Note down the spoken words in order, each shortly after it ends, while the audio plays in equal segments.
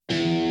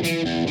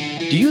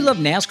Do you love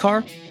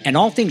NASCAR and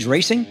all things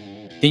racing?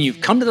 Then you've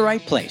come to the right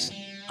place.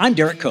 I'm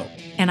Derek Cope.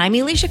 And I'm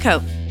Alicia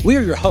Cope. We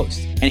are your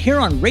hosts, and here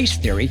on Race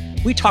Theory,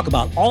 we talk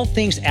about all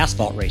things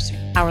asphalt racing.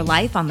 Our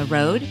life on the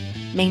road,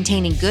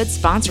 maintaining good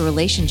sponsor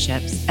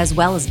relationships, as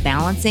well as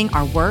balancing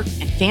our work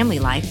and family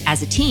life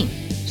as a team.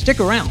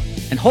 Stick around,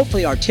 and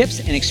hopefully our tips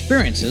and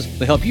experiences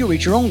will help you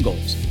reach your own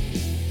goals.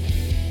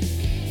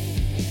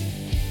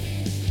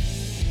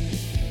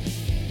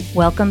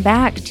 Welcome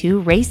back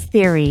to Race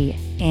Theory,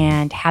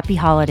 and happy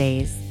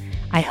holidays.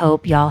 I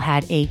hope y'all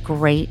had a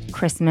great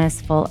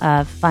Christmas full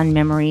of fun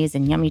memories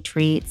and yummy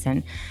treats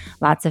and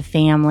lots of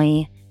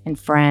family and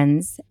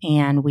friends.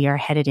 And we are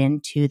headed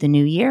into the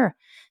new year.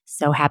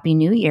 So happy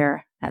New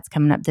Year. That's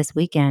coming up this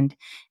weekend.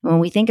 And when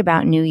we think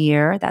about New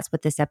Year, that's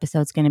what this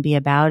episode's going to be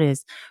about,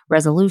 is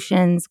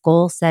resolutions,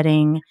 goal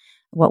setting,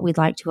 what we'd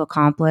like to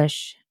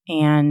accomplish.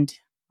 And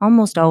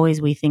almost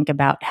always we think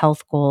about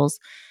health goals.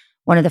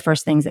 One of the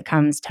first things that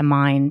comes to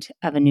mind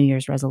of a New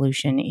Year's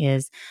resolution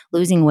is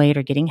losing weight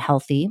or getting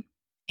healthy.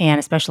 And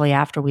especially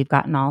after we've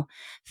gotten all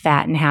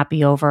fat and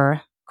happy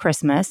over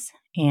Christmas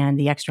and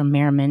the extra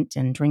merriment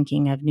and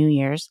drinking of New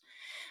Year's.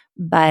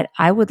 But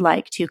I would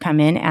like to come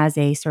in as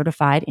a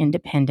certified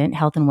independent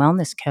health and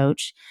wellness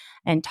coach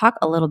and talk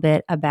a little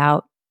bit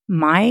about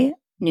my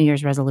New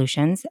Year's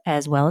resolutions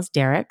as well as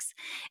Derek's.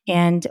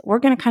 And we're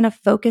going to kind of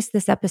focus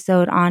this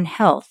episode on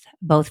health,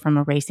 both from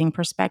a racing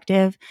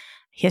perspective,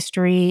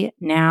 history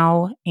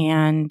now,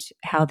 and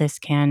how this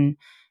can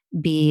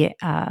be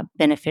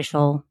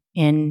beneficial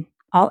in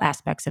all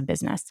aspects of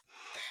business.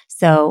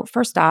 So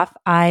first off,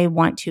 I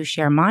want to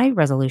share my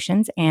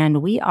resolutions,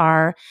 and we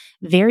are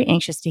very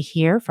anxious to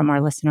hear from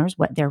our listeners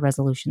what their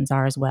resolutions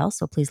are as well.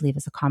 So please leave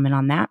us a comment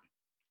on that.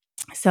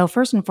 So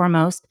first and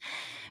foremost,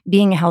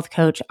 being a health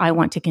coach, I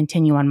want to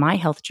continue on my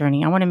health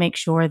journey. I want to make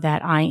sure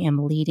that I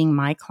am leading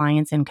my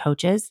clients and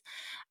coaches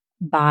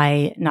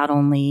by not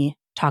only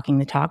talking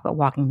the talk, but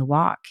walking the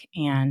walk.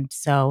 And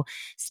so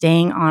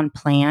staying on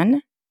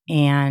plan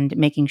and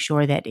making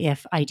sure that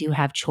if I do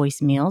have choice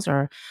meals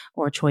or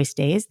choice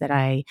days, that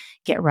I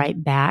get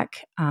right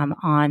back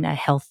on a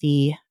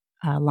healthy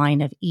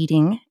line of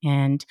eating,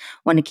 and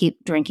want to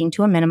keep drinking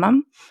to a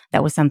minimum.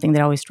 That was something that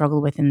I always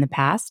struggled with in the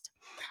past.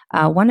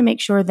 Want to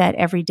make sure that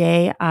every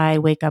day I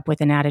wake up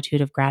with an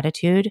attitude of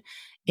gratitude.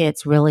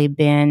 It's really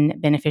been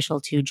beneficial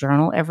to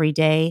journal every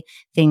day,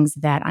 things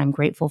that I'm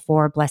grateful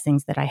for,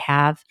 blessings that I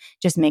have,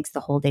 just makes the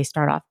whole day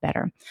start off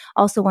better.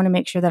 Also want to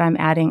make sure that I'm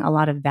adding a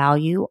lot of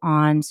value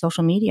on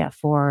social media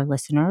for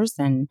listeners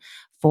and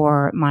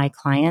for my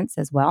clients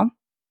as well,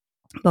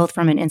 both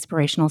from an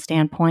inspirational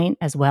standpoint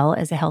as well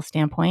as a health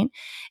standpoint.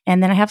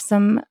 And then I have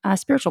some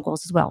spiritual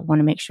goals as well. Want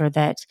to make sure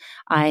that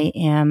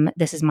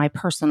this is my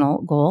personal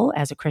goal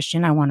as a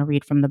Christian. I want to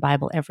read from the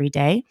Bible every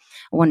day.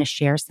 I want to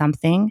share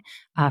something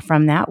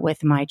from that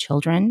with my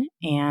children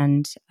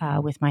and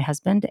with my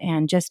husband,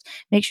 and just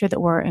make sure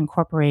that we're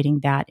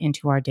incorporating that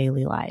into our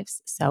daily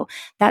lives. So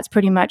that's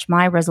pretty much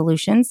my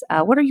resolutions.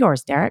 What are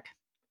yours, Derek?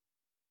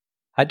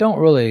 I don't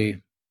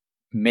really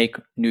make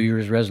New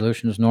Year's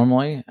resolutions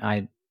normally.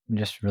 I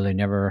just really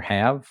never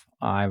have.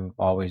 I've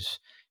always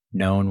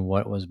known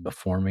what was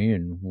before me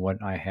and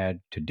what I had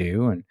to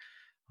do.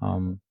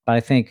 And but I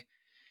think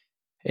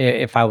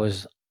if I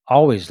was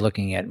always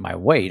looking at my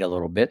weight a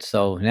little bit,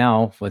 so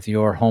now with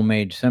your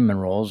homemade cinnamon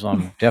rolls,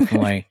 I'm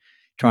definitely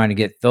trying to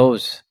get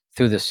those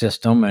through the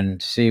system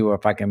and see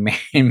if I can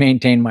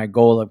maintain my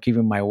goal of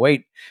keeping my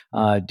weight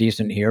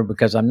decent here,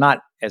 because I'm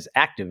not as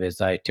active as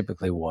I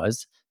typically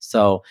was.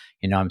 So,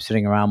 I'm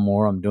sitting around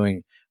more, I'm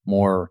doing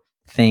more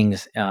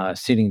things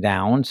sitting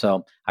down.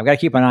 So I've got to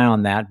keep an eye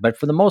on that. But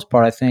for the most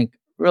part, I think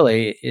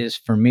really is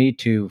for me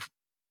to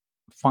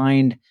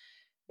find,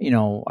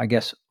 I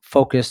guess,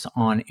 focus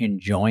on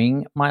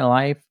enjoying my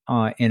life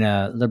in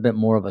a little bit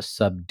more of a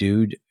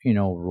subdued,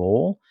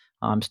 role.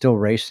 I'm still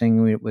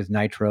racing with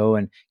Nitro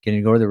and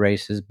getting to go to the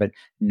races, but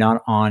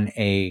not on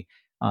a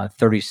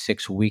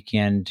 36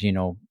 weekend,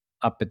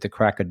 up at the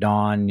crack of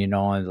dawn, and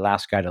the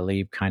last guy to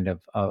leave kind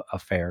of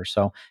affair.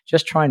 So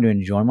just trying to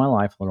enjoy my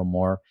life a little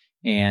more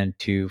and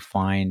to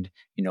find,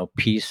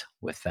 peace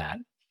with that.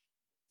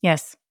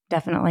 Yes,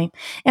 definitely.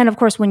 And of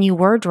course, when you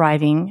were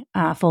driving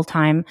full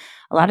time,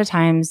 a lot of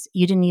times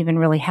you didn't even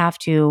really have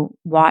to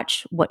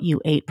watch what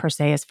you ate per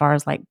se, as far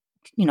as like,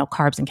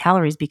 carbs and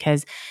calories,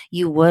 because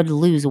you would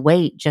lose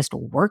weight just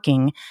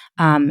working.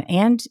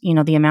 And,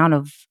 the amount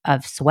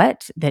of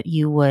sweat that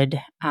you would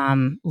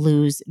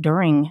lose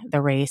during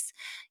the race,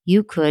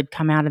 you could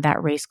come out of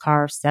that race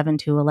car 7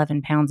 to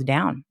 11 pounds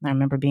down. I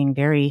remember being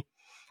very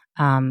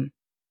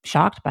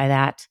shocked by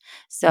that.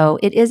 So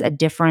it is a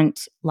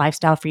different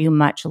lifestyle for you,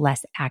 much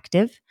less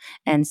active.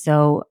 And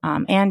so,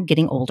 and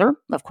getting older,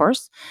 of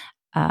course,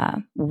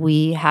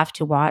 we have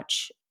to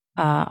watch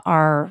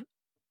our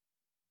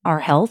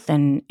health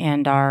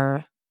and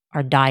our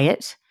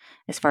diet,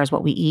 as far as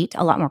what we eat,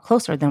 a lot more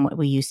closer than what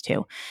we used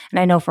to. And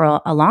I know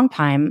for a long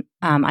time,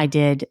 I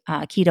did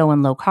keto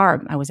and low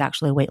carb. I was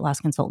actually a weight loss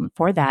consultant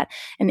for that,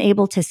 and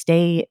able to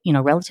stay,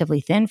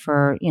 relatively thin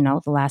for,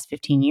 the last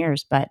 15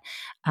 years. But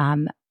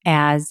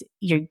as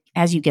you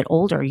get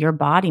older, your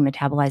body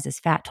metabolizes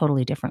fat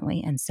totally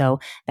differently, and so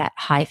that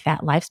high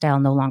fat lifestyle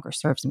no longer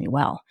serves me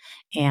well.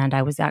 And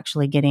I was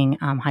actually getting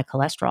high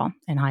cholesterol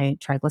and high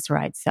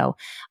triglycerides. So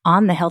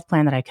on the health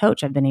plan that I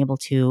coach, I've been able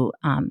to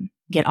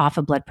get off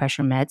of blood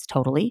pressure meds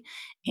totally,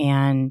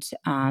 and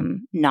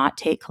not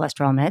take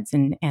cholesterol meds,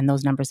 and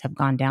those numbers have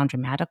gone down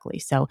dramatically.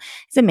 So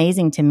it's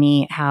amazing to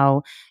me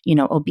how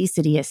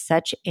obesity is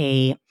such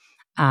a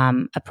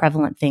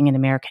prevalent thing in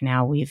America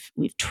now. We've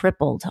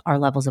tripled our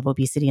levels of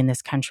obesity in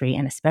this country,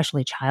 and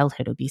especially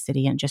childhood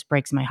obesity. And it just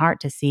breaks my heart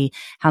to see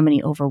how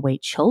many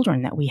overweight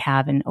children that we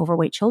have, and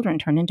overweight children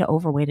turn into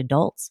overweight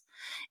adults.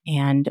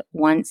 And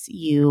once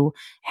you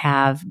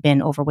have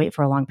been overweight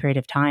for a long period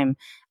of time,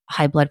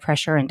 high blood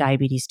pressure and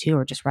diabetes too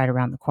are just right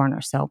around the corner.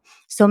 So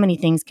many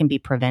things can be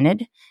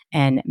prevented,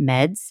 and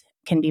meds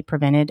can be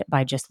prevented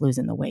by just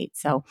losing the weight.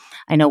 So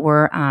I know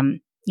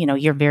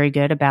you're very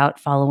good about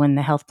following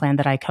the health plan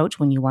that I coach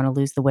when you want to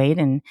lose the weight.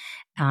 And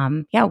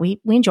yeah,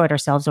 we enjoyed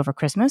ourselves over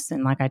Christmas.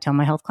 And like I tell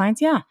my health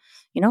clients, yeah,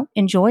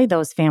 enjoy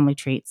those family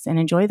treats and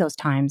enjoy those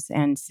times,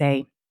 and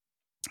say,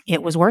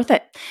 it was worth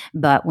it.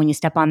 But when you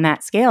step on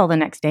that scale the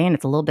next day and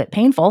it's a little bit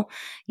painful,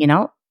 you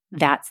know,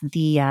 that's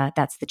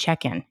the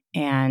check-in.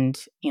 And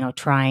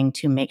trying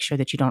to make sure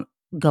that you don't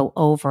go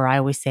over. I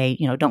always say,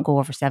 don't go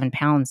over 7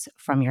 pounds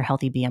from your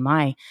healthy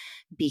BMI,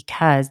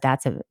 because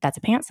that's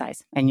a pant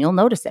size, and you'll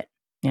notice it.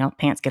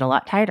 Pants get a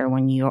lot tighter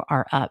when you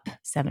are up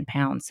 7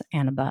 pounds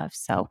and above.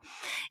 So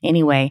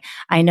anyway,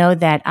 I know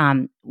that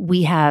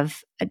we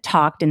have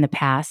talked in the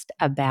past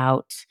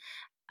about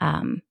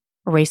um,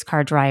 race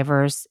car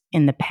drivers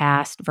in the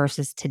past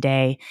versus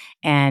today.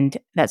 And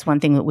that's one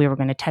thing that we were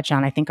going to touch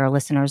on. I think our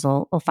listeners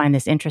will find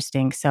this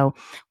interesting. So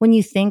when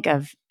you think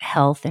of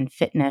health and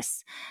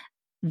fitness,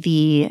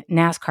 the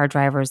NASCAR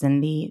drivers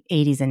in the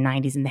 80s and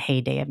 90s, in the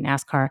heyday of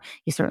NASCAR,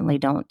 you certainly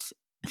don't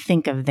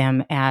think of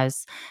them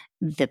as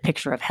the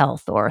picture of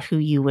health, or who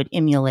you would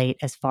emulate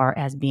as far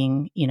as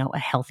being, a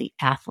healthy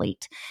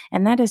athlete.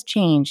 And that has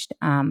changed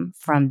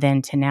from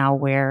then to now,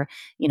 where,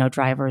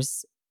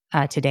 drivers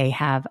today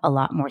have a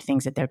lot more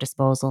things at their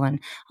disposal. And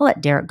I'll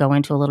let Derek go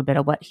into a little bit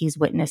of what he's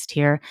witnessed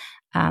here.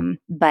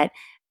 But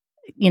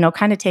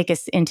kind of take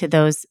us into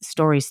those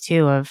stories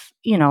too of,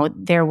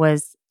 there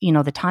was,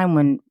 the time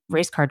when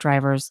race car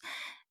drivers,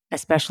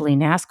 especially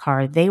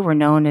NASCAR, they were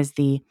known as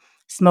the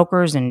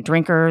smokers and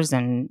drinkers,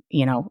 and,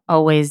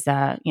 always,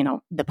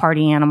 the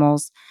party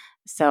animals.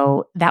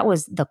 So that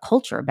was the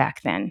culture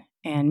back then.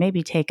 And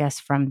maybe take us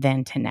from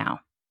then to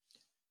now.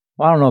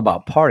 Well, I don't know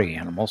about party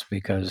animals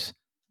because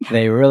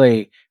they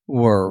really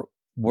were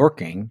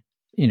working,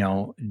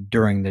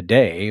 during the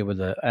day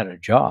at a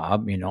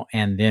job,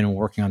 and then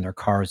working on their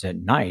cars at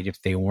night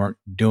if they weren't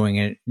doing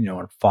it,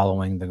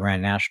 following the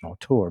Grand National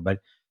Tour. But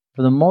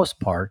for the most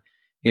part,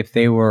 if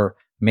they were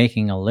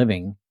making a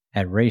living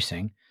at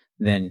racing,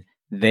 then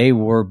they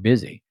were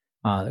busy,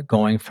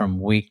 going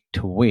from week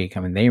to week. I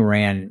mean, they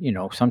ran,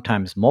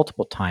 sometimes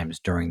multiple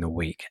times during the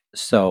week.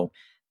 So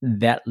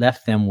that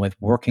left them with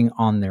working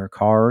on their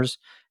cars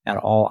at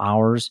all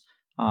hours.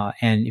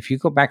 And if you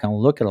go back and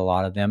look at a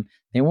lot of them,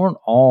 they weren't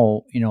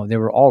all, they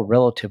were all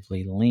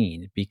relatively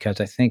lean,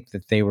 because I think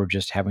that they were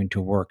just having to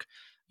work,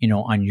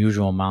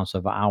 unusual amounts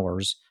of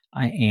hours,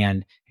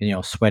 and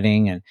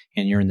sweating, and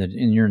you're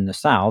in the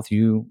South,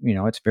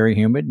 it's very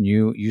humid, and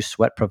you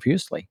sweat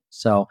profusely,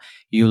 so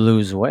you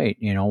lose weight,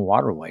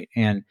 water weight.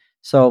 And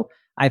so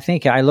I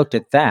think I looked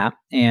at that,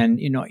 and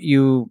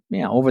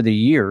over the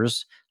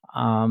years,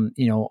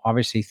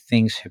 obviously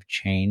things have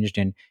changed,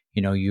 and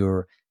you know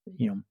you're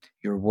you know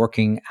you're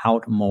working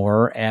out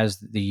more as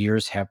the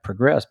years have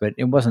progressed, but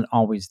it wasn't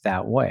always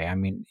that way. I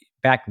mean,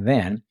 back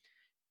then,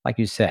 like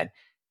you said,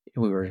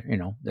 we were,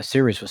 the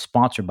series was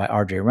sponsored by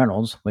RJ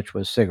Reynolds, which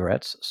was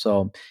cigarettes.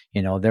 So,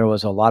 there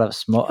was a lot of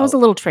That was a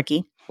little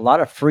tricky. a lot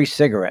of free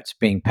cigarettes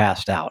being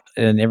passed out,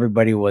 and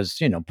everybody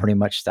was, pretty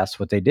much that's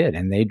what they did,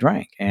 and they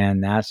drank,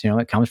 and that's,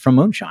 it comes from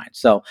moonshine.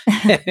 So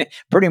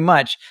pretty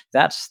much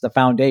that's the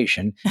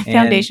foundation and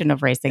Foundation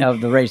of racing.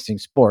 of the racing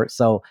sport.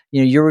 So,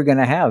 you were going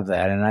to have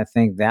that. And I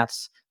think that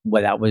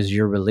was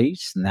your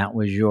release, and that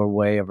was your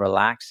way of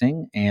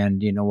relaxing,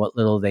 and, what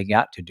little they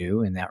got to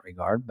do in that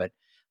regard. But,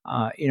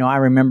 I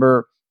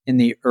remember in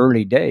the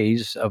early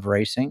days of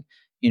racing,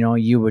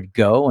 you would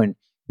go, and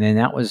then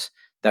that was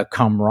the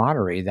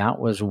camaraderie. That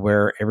was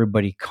where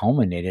everybody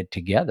culminated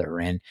together.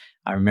 And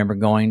I remember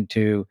going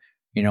to,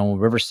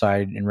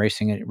 Riverside, and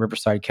racing at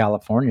Riverside,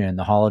 California, and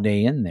the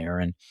Holiday Inn there.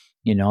 And,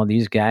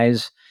 these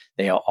guys,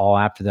 they all,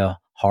 after the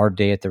hard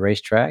day at the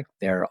racetrack,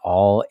 they're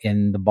all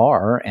in the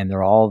bar, and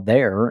they're all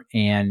there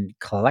and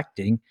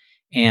collecting.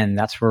 And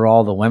that's where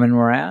all the women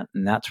were at.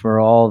 And that's where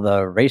all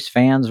the race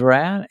fans were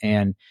at.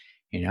 And,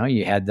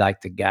 you had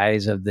like the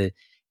guys of the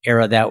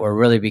era that were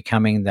really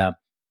becoming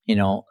you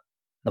know,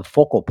 the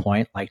focal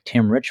point, like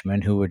Tim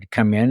Richmond, who would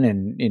come in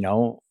and,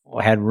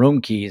 had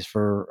room keys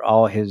for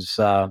all his,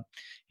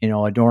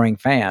 adoring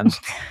fans.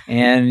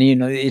 And,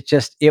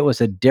 it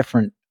was a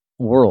different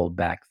world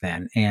back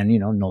then, and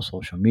no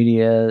social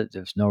media.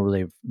 There's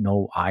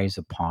no eyes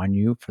upon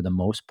you for the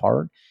most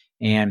part,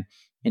 and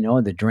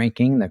the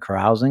drinking, the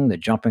carousing, the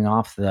jumping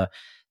off the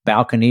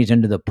balconies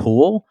into the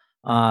pool.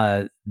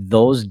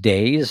 Those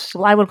days,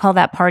 Well, I would call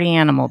that party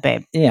animal,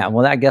 babe. yeah.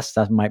 Well, I guess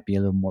that might be a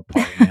little more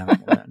party animal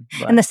then, And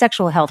but the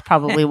sexual health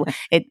probably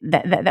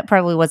that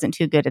probably wasn't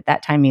too good at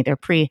that time either.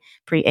 Pre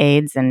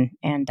AIDS and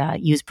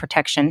use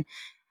protection.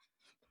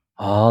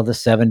 oh, the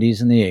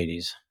 '70s and the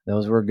 '80s,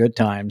 those were good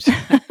times.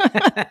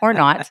 Or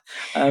not.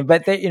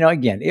 But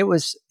again, it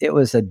was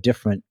a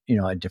different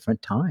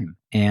time,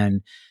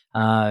 and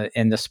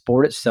the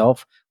sport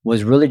itself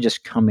was really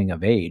just coming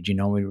of age. We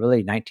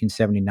really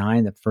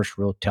 1979, the first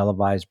real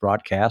televised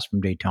broadcast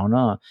from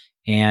Daytona,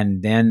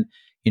 and then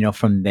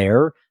from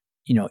there,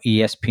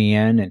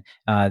 ESPN,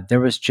 and there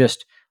was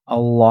just a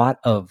lot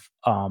of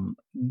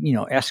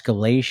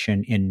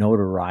escalation in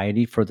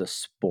notoriety for the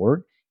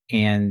sport,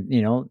 and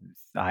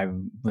I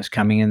was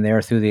coming in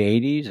there through the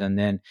 '80s, and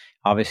then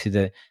obviously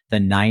the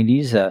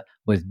 '90s,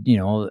 with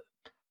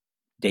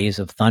Days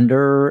of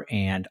Thunder,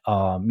 and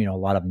a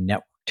lot of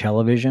network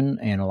television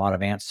and a lot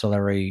of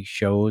ancillary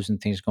shows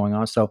and things going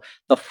on. So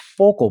the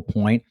focal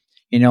point,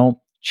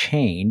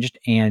 changed,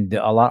 and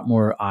a lot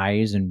more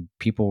eyes and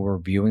people were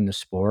viewing the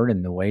sport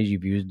and the ways you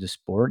viewed the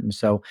sport. And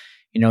so,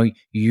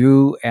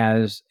 you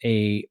as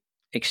a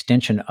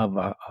extension of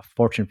a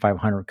Fortune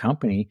 500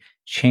 company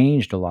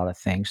changed a lot of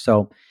things.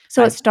 So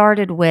So it I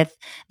started with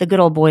the good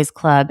old boys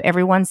club.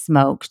 Everyone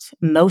smoked,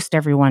 most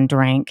everyone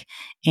drank,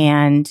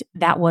 and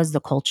that was the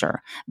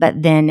culture.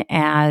 But then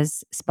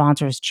as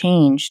sponsors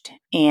changed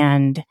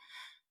and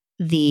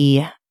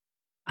the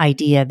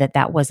idea that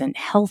that wasn't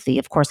healthy,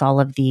 of course,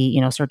 all of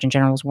the, Surgeon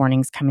General's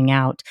warnings coming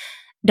out,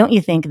 don't you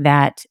think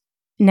that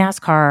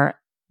NASCAR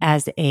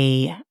as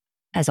a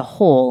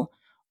whole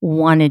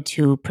wanted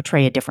to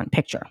portray a different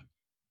picture?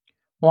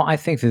 well, I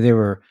think that they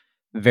were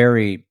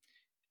very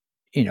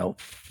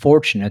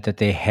fortunate that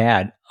they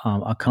had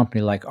a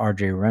company like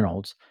RJ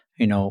Reynolds,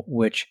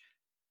 which,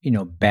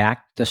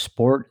 backed the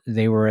sport.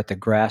 They were at the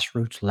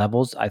grassroots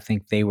levels. I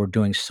think they were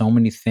doing so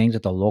many things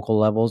at the local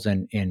levels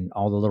and in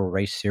all the little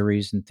race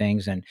series and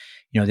things. And,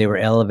 they were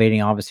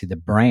elevating obviously the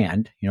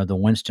brand, the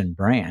Winston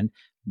brand,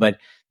 but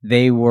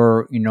they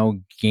were,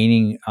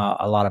 gaining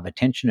a lot of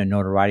attention and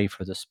notoriety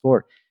for the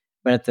sport.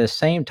 But at the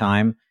same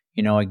time,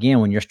 again,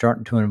 when you're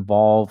starting to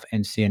involve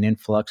and see an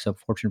influx of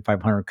Fortune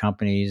 500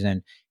 companies,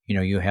 and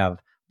you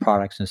have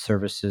products and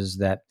services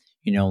that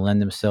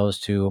lend themselves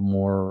to a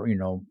more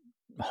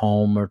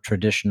home or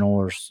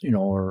traditional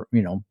or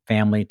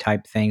family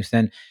type things,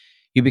 then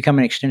you become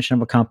an extension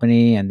of a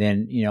company. And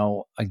then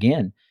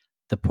again,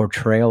 the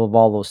portrayal of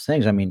all those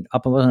things. I mean,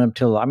 up wasn't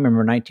until I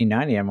remember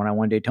 1990, and when I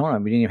won Daytona,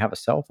 we didn't even have a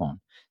cell phone.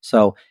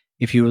 So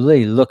if you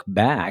really look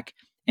back,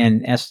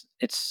 and as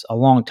it's a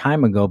long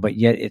time ago, but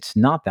yet it's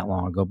not that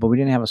long ago, but we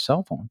didn't have a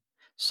cell phone.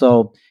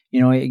 So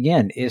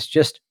again, it's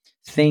just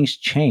things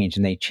change,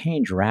 and they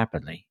change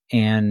rapidly.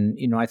 And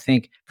I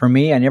think for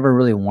me, I never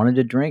really wanted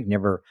to drink,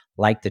 never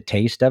liked the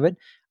taste of it.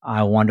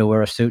 I wanted to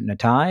wear a suit and a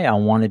tie. I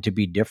wanted to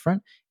be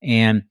different.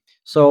 And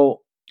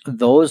so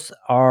those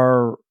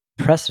are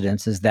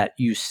precedences that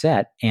you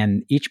set,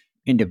 and each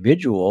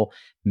individual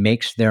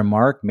makes their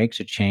mark, makes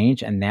a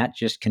change, and that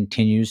just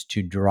continues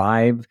to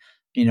drive,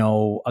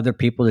 other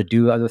people to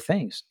do other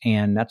things.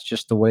 And that's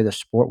just the way the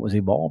sport was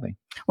evolving.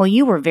 Well,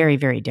 you were very,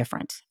 very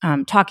different.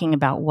 Talking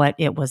about what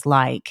it was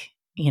like,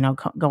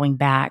 going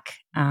back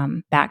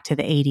to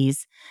the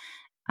 '80s,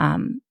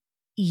 um,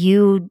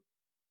 you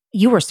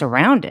you were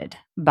surrounded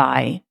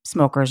by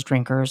smokers,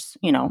 drinkers,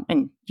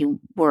 and you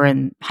were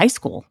in high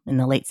school in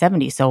the late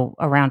 '70s, so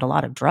around a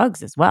lot of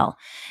drugs as well.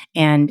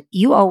 And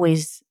you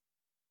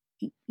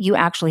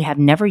actually have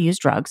never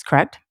used drugs,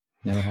 correct?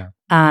 Never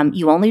have.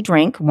 You only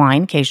drink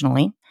wine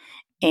occasionally,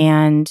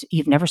 and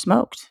you've never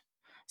smoked.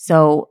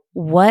 So,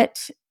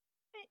 what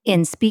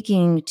in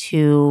speaking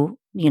to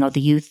the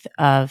youth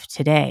of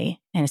today,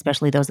 and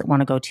especially those that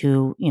want to go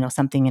to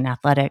something in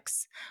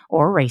athletics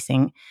or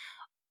racing,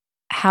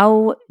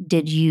 how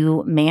did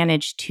you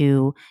manage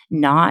to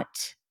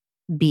not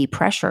be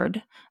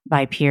pressured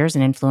by peers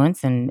and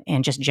influence and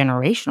just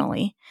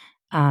generationally,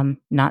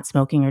 not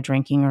smoking or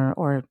drinking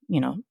or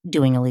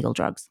doing illegal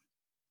drugs?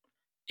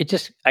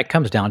 It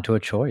comes down to a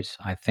choice.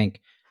 I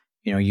think,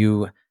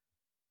 you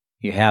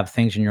have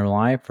things in your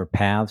life or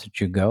paths that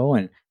you go,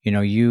 and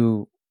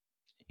you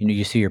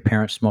see your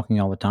parents smoking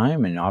all the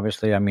time. And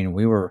obviously, I mean,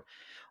 we were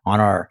on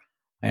our,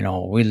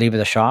 we'd leave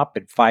the shop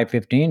at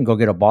 5:15, go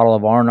get a bottle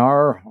of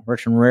R&R,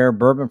 rich and rare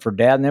bourbon for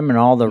dad and them, and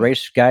all the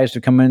race guys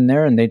to come in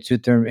there, and they'd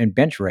sit there and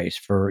bench race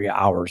for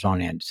hours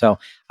on end. So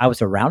I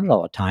was around it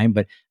all the time,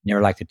 but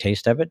never liked the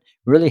taste of it.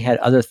 Really had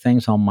other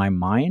things on my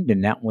mind,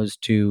 and that was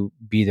to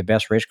be the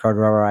best race car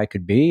driver I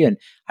could be. And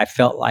I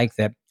felt like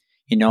that,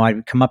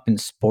 I'd come up in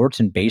sports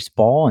and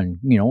baseball and,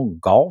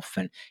 golf,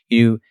 and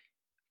you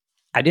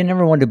I didn't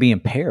ever want to be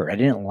impaired. I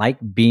didn't like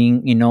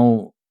being,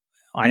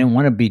 I didn't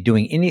want to be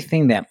doing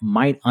anything that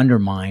might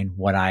undermine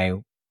what I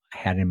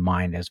had in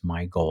mind as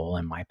my goal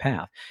and my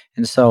path.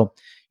 And so,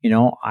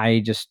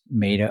 I just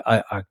made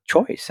a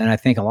choice. And I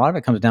think a lot of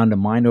it comes down to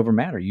mind over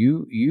matter.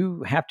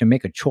 You have to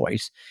make a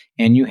choice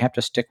and you have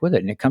to stick with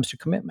it. And it comes to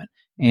commitment.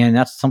 And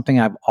that's something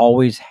I've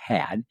always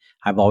had.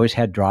 I've always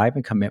had drive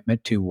and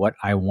commitment to what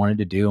I wanted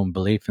to do and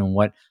belief in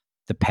what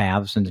the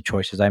paths and the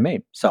choices I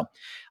made. So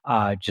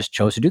just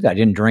chose to do that. I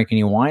didn't drink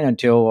any wine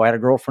until I had a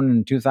girlfriend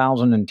in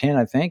 2010,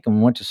 I think,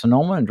 and went to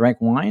Sonoma and drank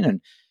wine.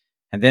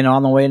 And then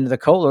on the way into the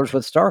Kohlers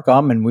with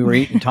Starcom, and we were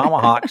eating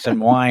tomahawks and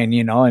wine,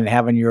 and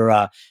having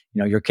your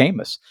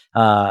Camus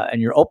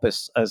and your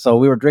Opus. So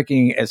we were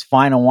drinking as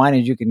fine a wine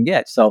as you can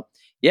get. So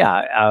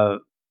yeah,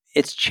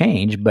 it's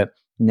changed, but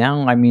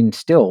now, I mean,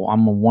 still,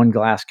 I'm a one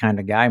glass kind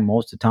of guy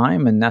most of the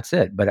time, and that's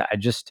it. But I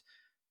just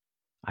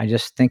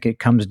think it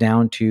comes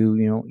down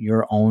to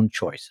your own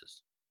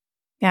choices.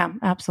 Yeah,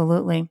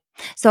 absolutely.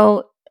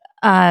 So,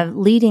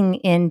 leading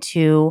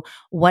into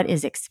what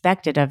is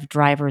expected of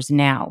drivers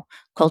now,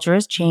 culture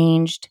has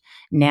changed.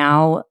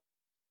 Now,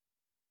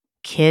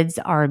 kids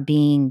are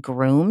being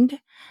groomed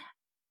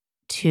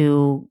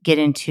to get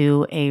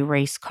into a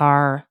race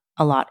car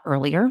a lot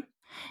earlier.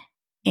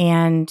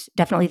 And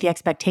definitely the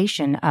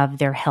expectation of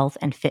their health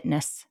and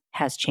fitness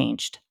has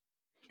changed.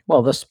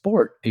 Well, the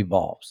sport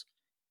evolves,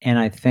 and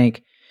I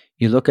think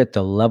you look at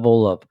the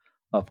level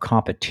of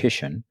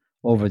competition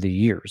over the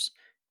years,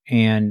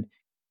 and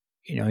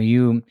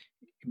you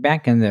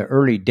back in the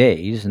early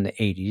days in the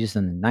 80s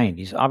and the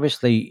 90s,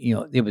 obviously,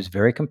 it was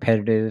very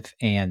competitive,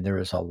 and there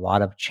was a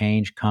lot of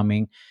change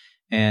coming,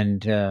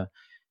 and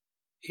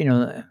you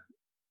know,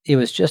 it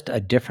was just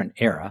a different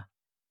era.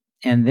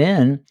 And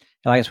then,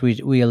 like as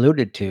we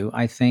alluded to,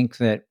 I think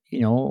that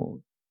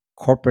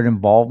corporate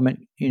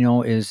involvement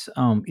is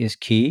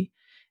key,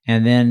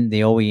 and then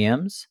the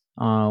OEMs.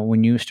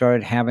 When you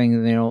started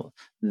having the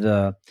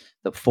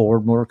the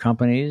Ford Motor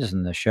Companies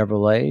and the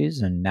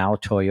Chevrolets and now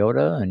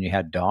Toyota, and you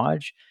had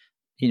Dodge.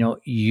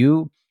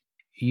 You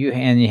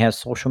have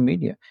social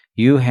media.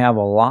 You have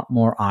a lot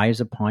more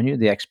eyes upon you.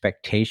 The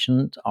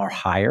expectations are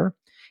higher,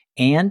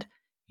 and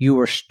you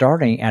are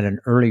starting at an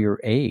earlier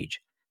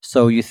age.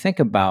 So you think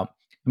about,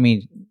 I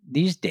mean,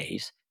 these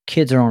days,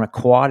 kids are on a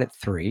quad at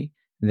 3.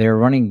 They're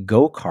running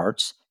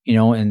go-karts,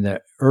 in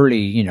the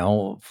early,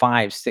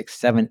 5, 6,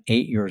 7,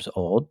 8 years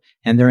old,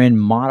 and they're in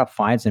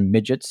modifieds and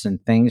midgets and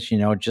things,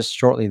 just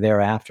shortly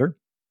thereafter.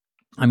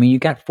 I mean, you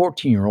got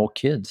 14-year-old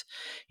kids,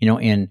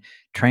 in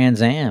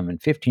Trans Am, and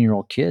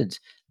 15-year-old kids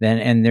then,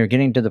 and they're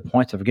getting to the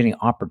point of getting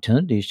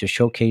opportunities to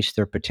showcase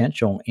their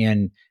potential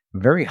in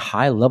very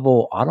high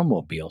level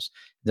automobiles.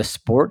 The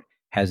sport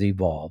has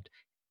evolved.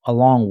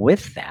 Along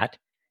with that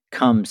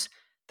comes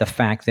the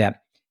fact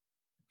that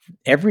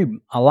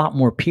a lot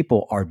more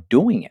people are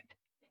doing it.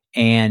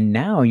 And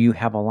now you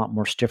have a lot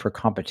more stiffer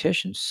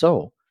competition.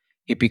 So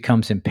it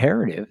becomes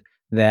imperative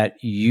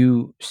that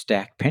you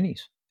stack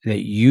pennies, that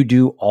you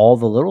do all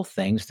the little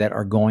things that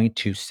are going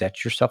to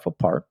set yourself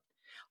apart,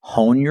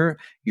 hone your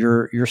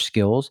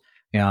skills,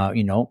 uh,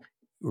 you know,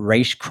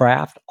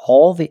 racecraft,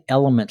 all the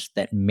elements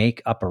that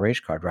make up a race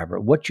car driver,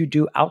 what you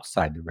do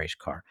outside the race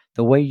car,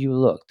 the way you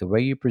look, the way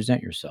you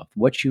present yourself,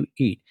 what you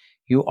eat.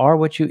 You are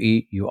what you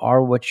eat, you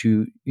are what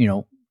you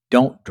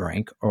don't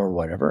drink or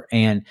whatever.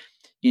 And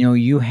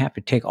you have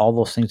to take all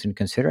those things into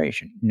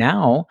consideration.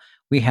 Now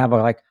we have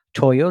like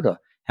Toyota,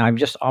 and I've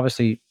just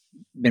obviously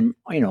been,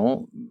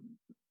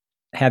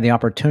 had the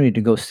opportunity to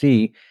go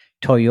see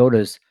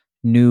Toyota's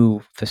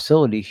new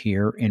facility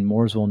here in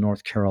Mooresville,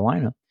 North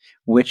Carolina,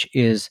 which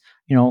is,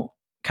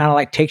 kind of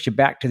like takes you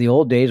back to the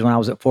old days when I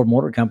was at Ford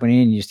Motor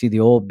Company, and you see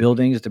the old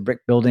buildings, the brick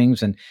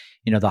buildings, and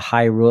the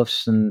high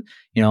roofs, and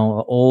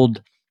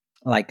old,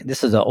 like,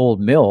 this is an old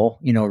mill,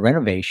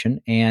 renovation,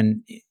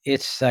 and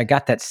it's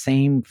got that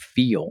same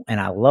feel,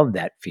 and I love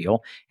that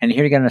feel. And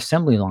here you got an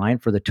assembly line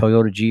for the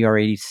Toyota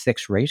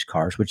GR86 race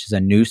cars, which is a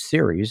new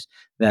series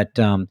that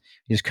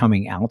is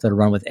coming out that'll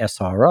run with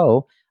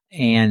SRO,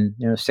 and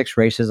 6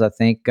 races, I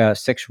think,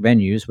 6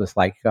 venues with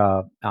like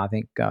I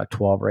think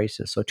 12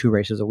 races, so 2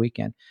 races a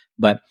weekend.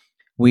 But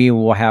we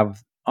will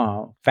have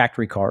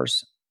factory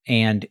cars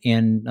and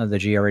in the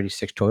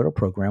GR86 Toyota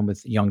program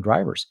with young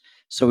drivers.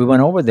 So we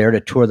went over there to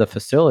tour the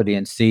facility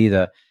and see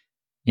the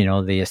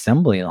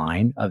assembly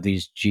line of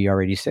these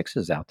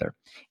GR86s out there.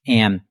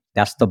 And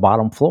that's the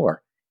bottom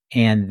floor.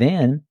 And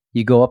then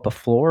you go up a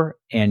floor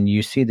and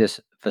you see this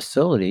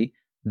facility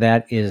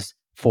that is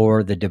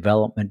for the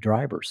development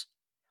drivers.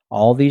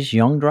 All these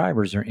young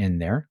drivers are in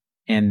there,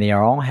 and they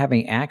are all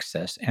having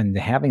access, and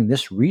having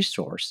this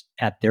resource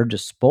at their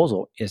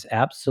disposal is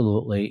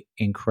absolutely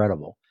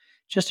incredible.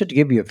 Just to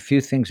give you a few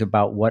things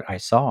about what I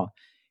saw,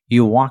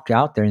 you walked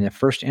out there, and the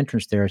first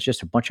entrance there is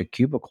just a bunch of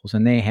cubicles,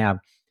 and they have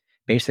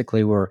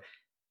basically where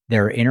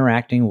they're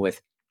interacting with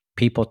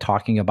people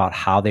talking about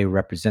how they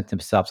represent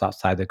themselves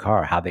outside the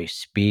car, how they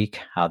speak,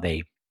 how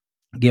they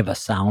give a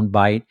sound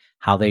bite,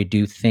 how they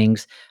do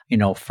things,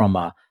 from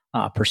a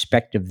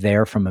perspective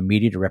there from a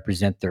media to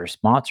represent their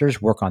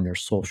sponsors, work on their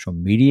social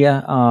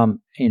media,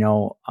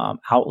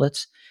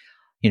 outlets,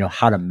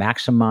 how to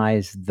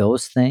maximize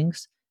those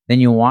things. Then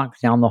you walk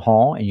down the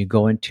hall and you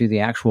go into the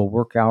actual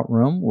workout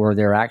room where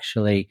they're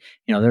actually,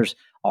 there's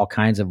all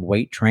kinds of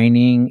weight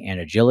training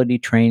and agility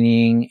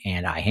training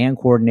and eye hand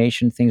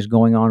coordination things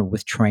going on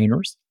with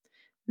trainers.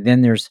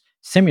 Then there's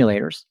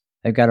simulators.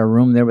 They've got a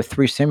room there with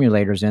 3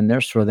 simulators in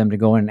there for them to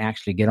go in and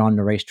actually get on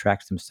the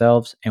racetracks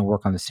themselves and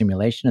work on the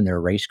simulation and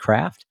their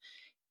racecraft.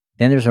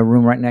 Then there's a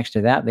room right next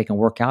to that they can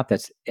work out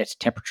it's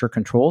temperature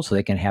controlled, so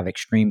they can have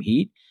extreme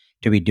heat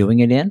to be doing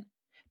it in,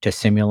 to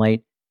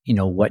simulate,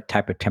 what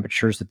type of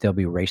temperatures that they'll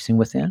be racing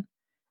within.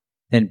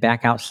 Then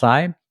back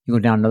outside, you go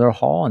down another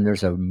hall and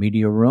there's a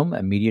media room,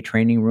 a media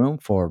training room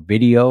for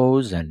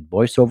videos and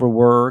voiceover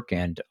work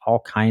and all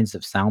kinds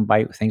of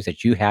soundbite things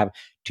that you have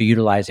to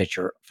utilize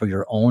for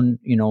your own,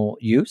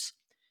 use.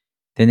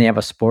 Then they have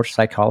a sports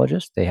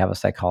psychologist. They have a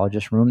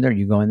psychologist room there.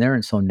 You go in there.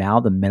 And so now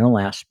the mental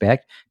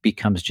aspect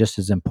becomes just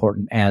as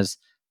important as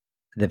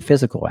the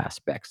physical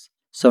aspects.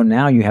 So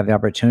now you have the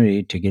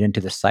opportunity to get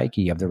into the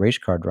psyche of the race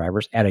car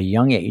drivers at a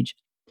young age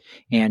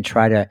and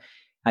try to,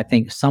 I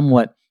think,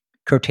 somewhat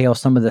curtail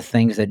some of the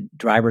things that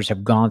drivers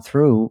have gone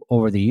through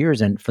over the years.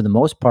 And for the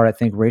most part, I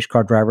think race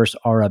car drivers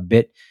are a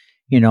bit,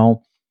 you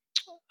know,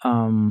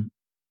 um,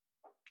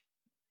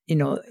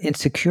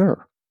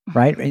 insecure,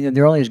 right? And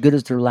they're only as good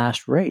as their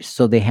last race.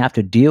 So they have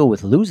to deal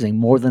with losing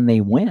more than they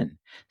win.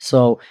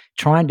 So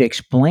trying to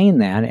explain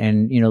that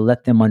and,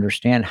 let them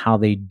understand how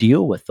they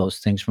deal with those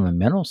things from a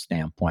mental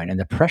standpoint and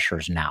the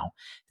pressures now,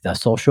 the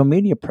social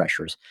media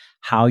pressures,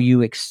 how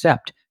you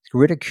accept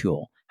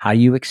ridicule, how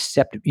you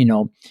accept,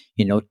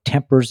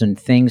 tempers and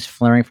things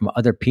flaring from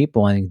other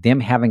people and them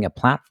having a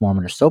platform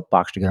and a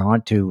soapbox to get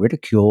on to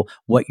ridicule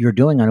what you're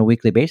doing on a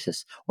weekly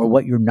basis or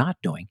what you're not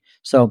doing.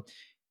 So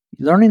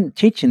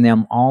teaching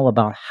them all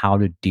about how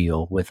to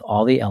deal with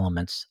all the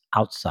elements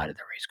outside of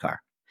the race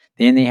car.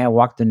 Then they have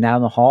walked them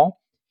down the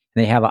hall.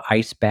 They have an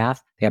ice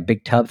bath. They have a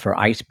big tub for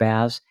ice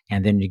baths,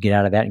 and then you get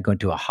out of that and go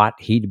into a hot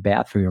heated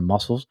bath for your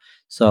muscles.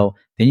 So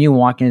then you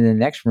walk into the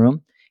next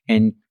room,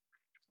 and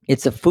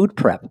it's a food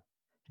prep.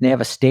 They have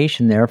a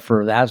station there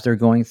for as they're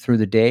going through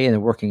the day and they're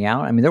working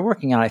out. I mean, they're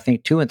working out, I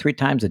think, 2 and 3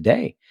 times a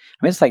day.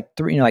 I mean, it's like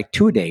like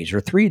 2 days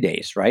or 3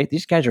 days, right?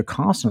 These guys are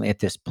constantly at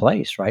this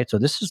place, right? So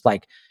this is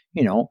like,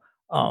 you know,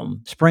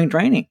 spring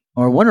training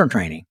or winter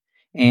training.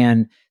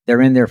 And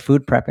they're in their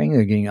food prepping.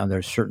 They're getting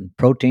there's certain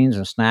proteins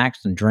and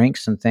snacks and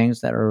drinks and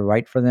things that are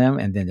right for them.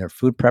 And then they're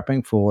food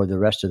prepping for the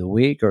rest of the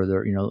week or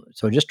they're,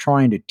 so just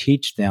trying to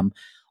teach them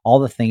all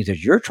the things that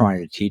you're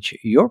trying to teach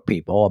your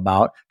people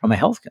about from a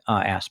health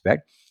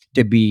aspect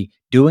to be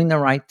doing the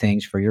right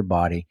things for your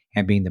body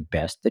and being the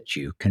best that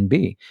you can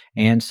be.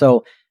 And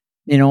so,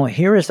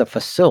 here is a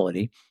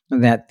facility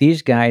that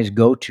these guys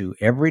go to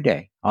every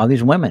day. All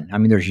these women. I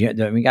mean,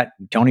 we got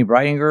Tony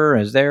Brightinger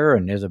is there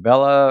and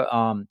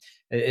Isabella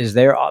is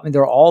there. I mean,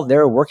 they're all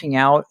there working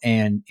out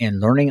and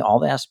learning all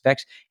the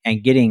aspects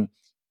and getting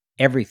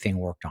everything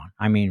worked on.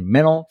 I mean,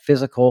 mental,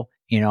 physical,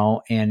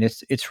 and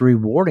it's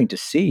rewarding to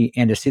see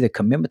and to see the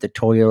commitment that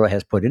Toyota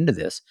has put into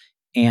this.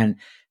 And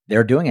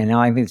they're doing it now.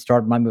 I think it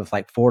started maybe with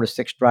like 4 to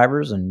 6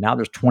 drivers, and now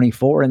there's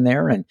 24 in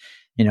there. And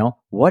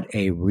what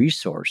a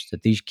resource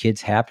that these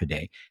kids have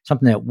today.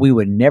 Something that we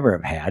would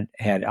never have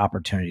had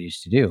opportunities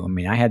to do. I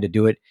mean, I had to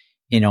do it,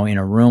 in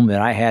a room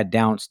that I had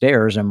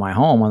downstairs in my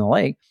home on the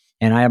lake.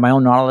 And I had my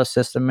own Nautilus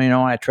system,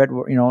 I tread,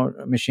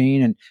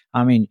 machine. And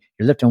I mean,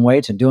 you're lifting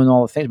weights and doing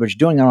all the things, but you're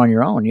doing it on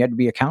your own. You had to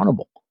be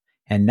accountable.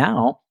 And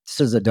now this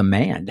is a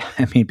demand.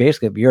 I mean,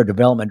 basically, if you're a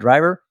development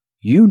driver,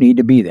 you need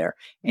to be there.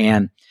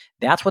 And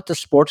that's what the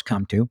sports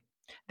come to.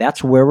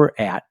 That's where we're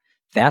at.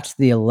 That's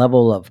the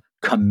level of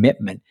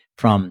commitment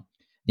from,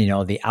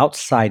 the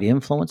outside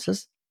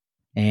influences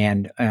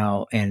and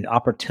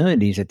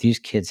opportunities that these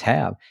kids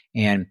have.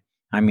 And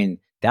I mean,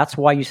 that's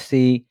why you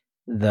see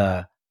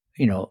I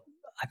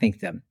think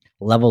the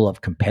level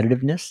of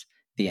competitiveness,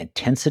 the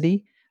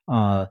intensity,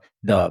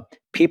 the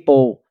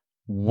people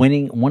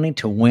wanting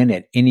to win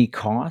at any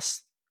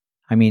cost.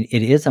 I mean,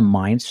 it is a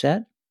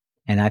mindset.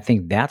 And I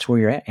think that's where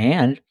you're at.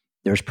 And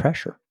there's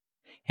pressure.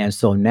 And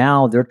so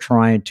now they're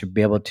trying to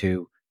be able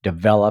to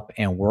develop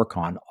and work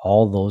on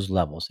all those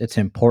levels. It's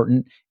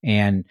important.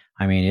 And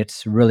I mean,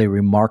 it's really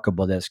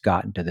remarkable that it's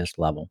gotten to this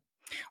level.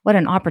 What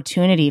an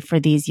opportunity for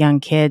these young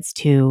kids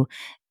to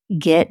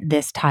get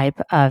this type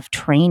of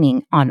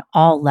training on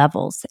all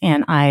levels.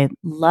 And I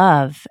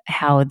love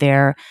how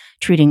they're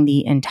treating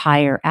the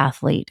entire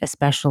athlete,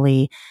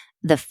 especially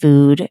the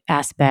food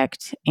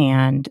aspect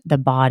and the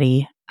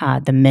body,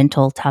 the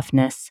mental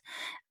toughness,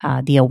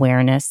 the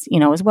awareness,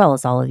 as well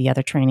as all of the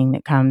other training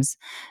that comes.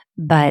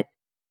 But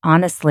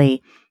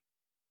honestly,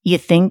 you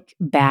think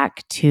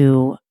back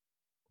to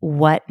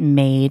what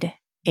made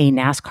a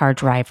NASCAR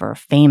driver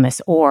famous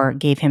or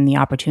gave him the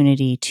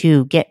opportunity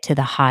to get to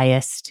the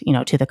highest,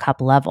 to the cup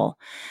level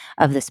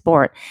of the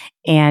sport.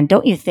 And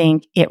don't you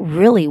think it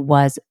really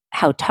was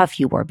how tough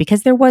you were?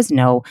 Because there was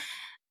no,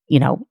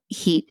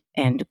 heat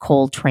and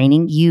cold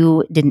training.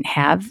 You didn't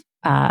have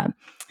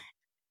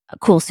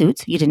cool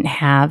suits. You didn't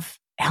have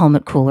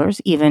helmet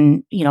coolers,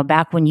 even,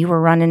 back when you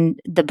were running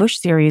the Bush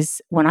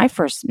series when I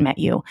first met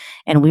you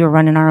and we were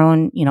running our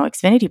own,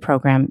 Xfinity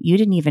program, you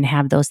didn't even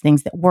have those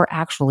things that were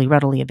actually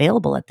readily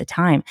available at the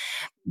time.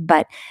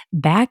 But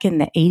back in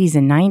the 80s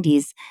and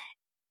 90s,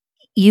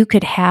 you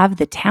could have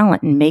the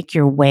talent and make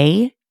your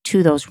way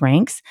to those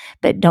ranks,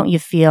 but don't you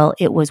feel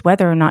it was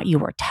whether or not you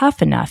were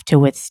tough enough to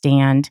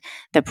withstand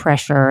the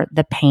pressure,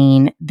 the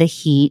pain, the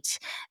heat,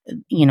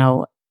 you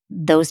know,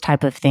 those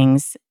type of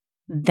things?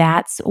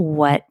 That's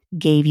what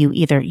gave you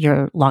either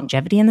your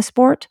longevity in the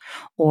sport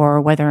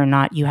or whether or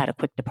not you had a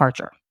quick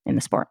departure in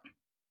the sport.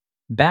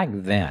 Back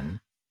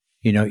then,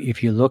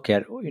 if you look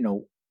at,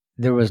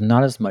 there was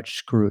not as much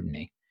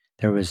scrutiny.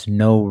 There was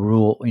no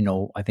rule,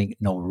 I think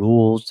no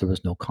rules, there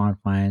was no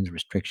confines,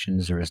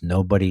 restrictions, there was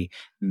nobody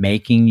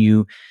making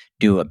you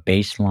do a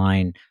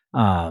baseline,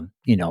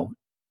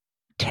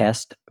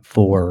 test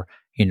for,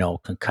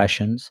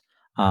 concussions.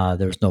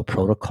 There was no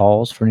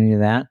protocols for any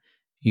of that.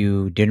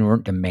 You didn't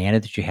weren't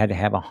demanded that you had to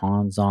have a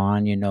Hans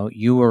on.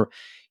 You were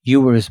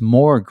as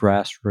more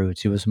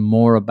grassroots. It was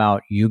more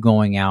about you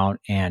going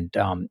out and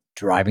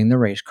driving the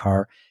race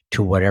car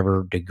to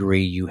whatever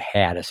degree you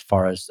had as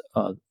far as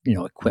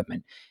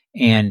equipment,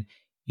 and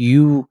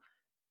you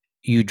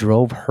you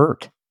drove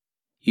hurt.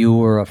 You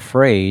were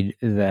afraid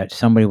that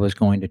somebody was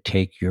going to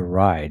take your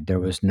ride. There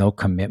was no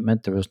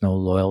commitment, there was no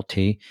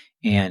loyalty,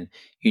 and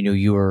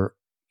you were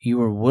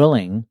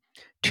willing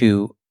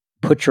to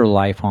put your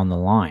life on the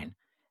line.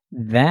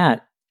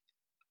 That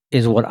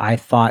is what I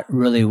thought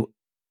really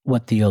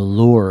what the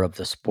allure of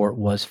the sport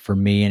was for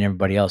me and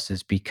everybody else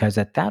is because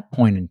at that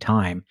point in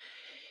time,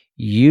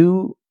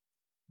 you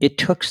it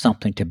took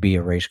something to be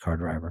a race car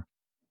driver.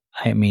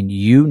 I mean,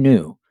 you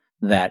knew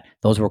that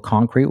those were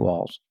concrete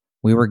walls.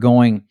 We were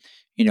going,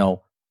 you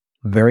know,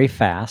 very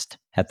fast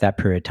at that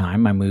period of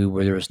time. I mean,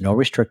 where there was no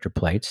restrictor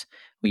plates.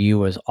 You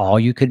was all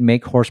you could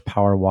make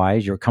horsepower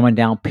wise. You're coming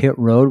down pit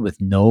road with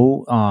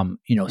no,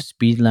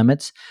 speed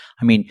limits.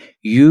 I mean,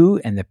 you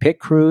and the pit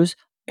crews,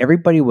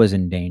 everybody was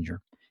in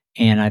danger.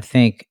 And I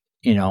think,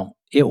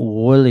 it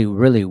really,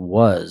 really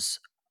was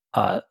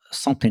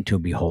something to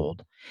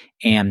behold.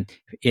 And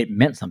it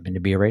meant something to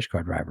be a race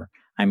car driver.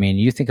 I mean,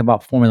 you think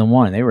about Formula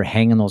One, they were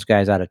hanging those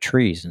guys out of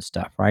trees and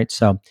stuff, right?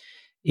 So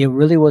it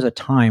really was a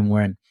time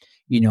when,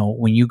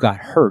 when you got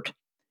hurt,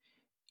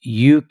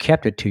 you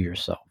kept it to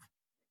yourself.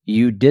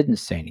 You didn't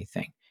say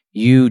anything.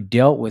 You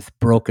dealt with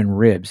broken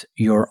ribs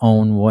your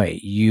own way.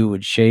 You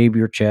would shave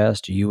your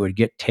chest. You would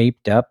get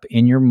taped up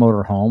in your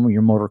motorhome,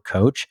 your motor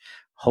coach,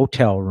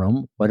 hotel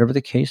room, whatever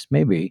the case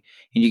may be.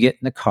 And you get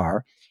in the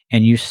car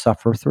and you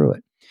suffer through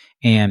it.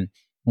 And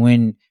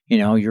when,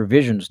 your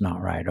vision's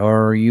not right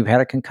or you've had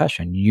a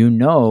concussion,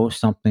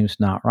 something's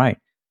not right,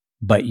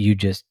 but you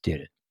just did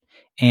it.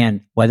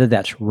 And whether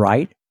that's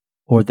right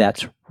or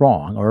that's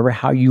wrong, or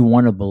how you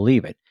want to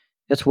believe it,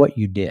 that's what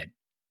you did.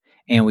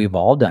 And we've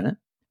all done it.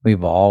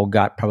 We've all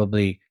got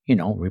probably,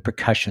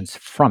 repercussions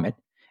from it.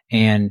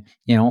 And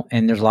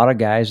there's a lot of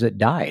guys that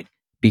died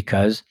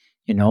because,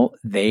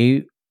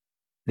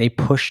 they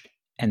pushed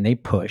and they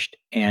pushed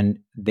and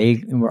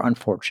they were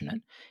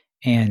unfortunate.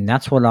 And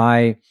that's what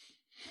I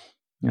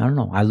don't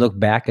know. I look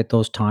back at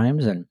those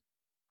times and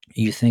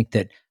you think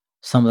that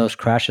some of those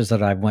crashes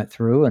that I went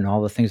through and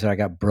all the things that I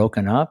got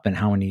broken up and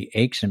how many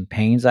aches and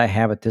pains I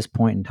have at this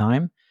point in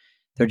time,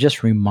 they're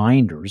just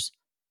reminders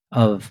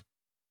of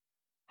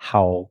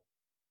how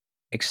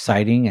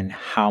exciting and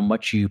how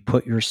much you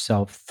put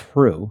yourself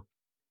through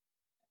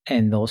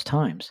in those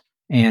times.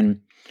 And,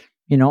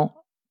 you know,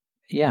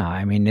 yeah,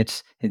 I mean,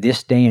 it's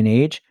this day and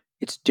age,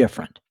 it's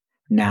different.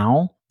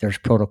 Now there's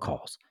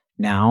protocols.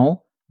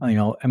 Now,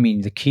 I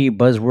mean, the key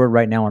buzzword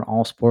right now in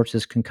all sports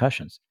is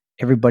concussions.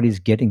 Everybody's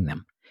getting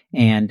them,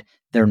 and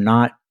they're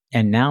not.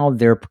 And now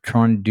they're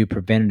trying to do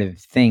preventative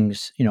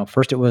things.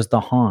 First it was the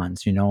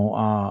Hans,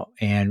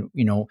 and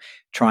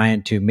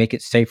trying to make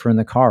it safer in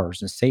the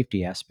cars and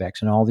safety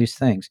aspects and all these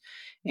things,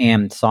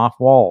 and soft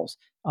walls.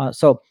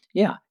 So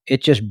yeah,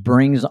 it just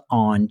brings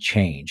on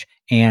change.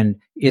 And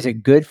is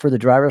it good for the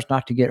drivers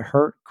not to get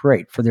hurt?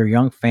 Great. For their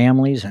young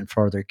families and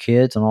for their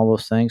kids and all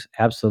those things?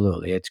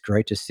 Absolutely. It's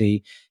great to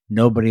see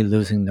nobody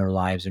losing their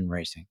lives in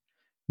racing.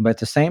 But at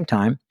the same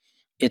time,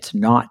 it's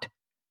not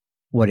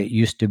what it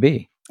used to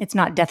be. It's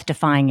not death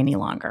defying any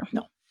longer.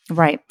 No.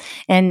 Right.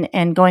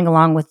 And going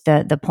along with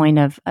the point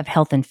of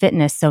health and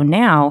fitness. So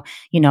now,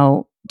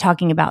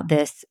 talking about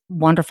this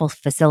wonderful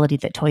facility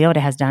that Toyota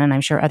has done, and I'm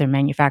sure other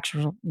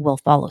manufacturers will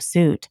follow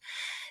suit.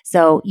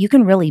 So you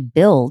can really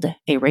build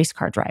a race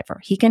car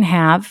driver. He can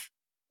have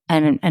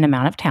an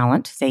amount of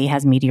talent, say he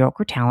has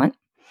mediocre talent,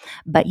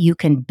 but you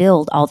can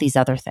build all these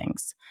other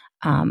things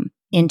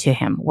into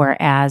him.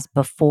 Whereas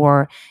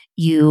before,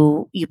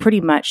 you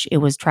pretty much, it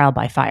was trial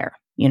by fire.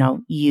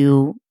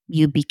 You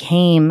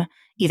became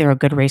either a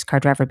good race car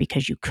driver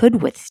because you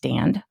could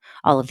withstand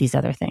all of these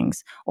other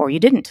things, or you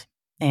didn't,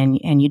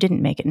 and you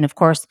didn't make it. And of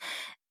course,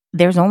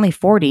 there's only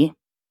 40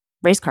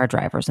 race car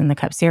drivers in the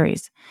Cup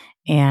Series,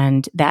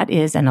 and that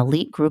is an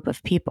elite group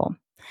of people.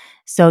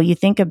 So you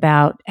think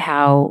about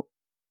how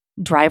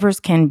drivers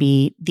can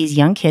be, these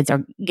young kids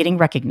are getting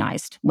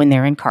recognized when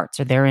they're in carts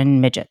or they're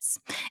in midgets,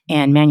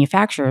 and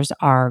manufacturers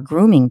are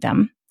grooming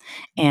them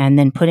and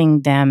then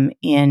putting them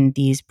in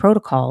these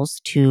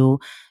protocols to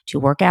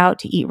work out,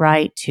 to eat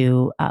right,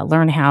 to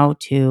learn how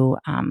to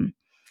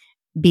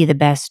be the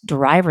best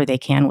driver they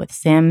can with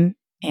sim,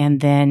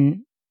 and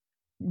then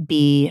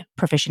be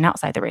proficient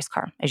outside the race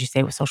car, as you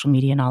say, with social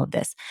media and all of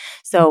this.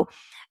 So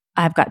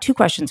I've got two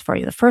questions for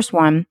you. The first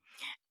one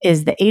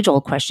is the age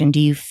old question. Do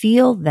you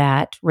feel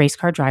that race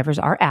car drivers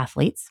are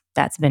athletes?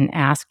 That's been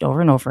asked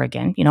over and over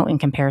again, in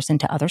comparison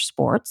to other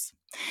sports.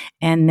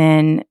 And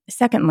then,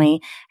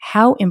 secondly,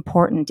 how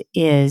important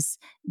is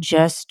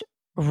just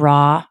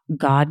raw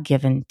God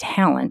given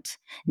talent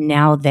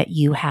now that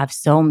you have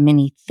so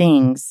many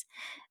things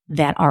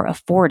that are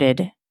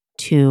afforded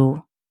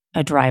to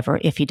a driver,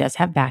 if he does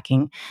have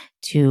backing,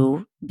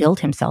 to build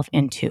himself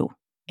into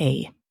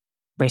a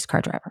race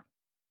car driver?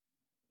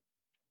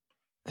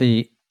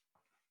 The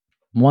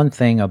one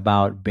thing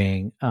about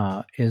being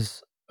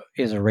is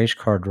a race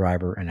car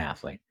driver and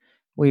athlete.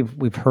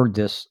 We've heard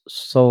this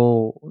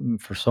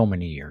for so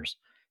many years,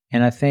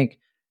 and I think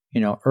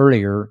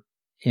earlier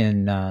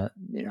in the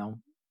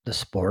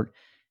sport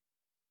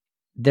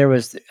there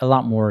was a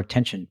lot more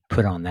attention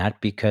put on that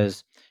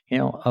because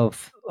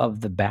of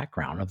the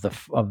background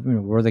of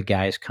where the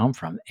guys come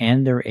from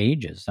and their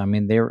ages. I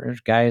mean,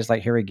 there's guys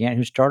like Harry Gant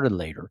who started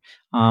later.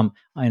 And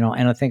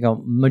I think a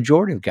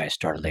majority of guys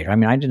started later. I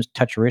mean, I didn't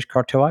touch a race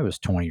car till I was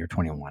 20 or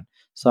 21.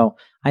 So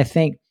I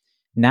think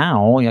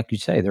now, like you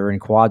say, they're in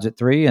quads at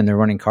 3 and they're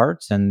running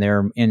carts and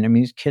I mean,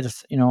 these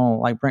kids,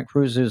 like Brent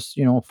Cruz is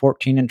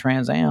 14 in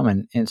Trans Am,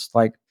 and it's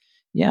like,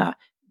 yeah,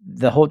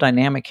 the whole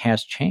dynamic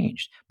has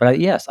changed. But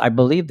yes, I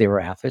believe they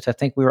were athletes. I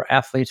think we were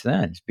athletes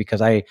then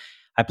because I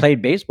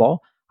played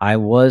baseball. I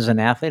was an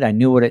athlete. I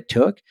knew what it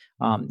took.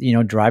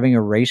 Driving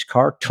a race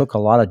car took a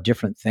lot of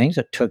different things.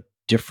 It took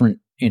different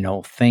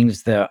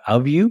things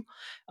of you.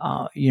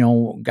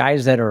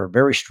 Guys that are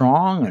very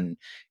strong and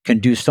can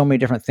do so many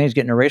different things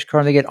get in a race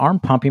car and they get arm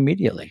pump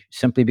immediately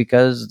simply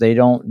because they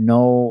don't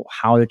know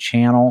how to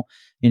channel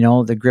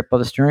the grip of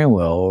the steering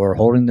wheel or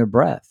holding their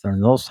breath or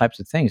those types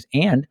of things.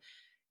 And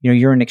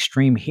you're in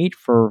extreme heat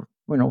for,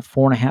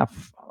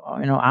 4.5,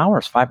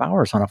 hours, 5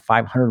 hours on a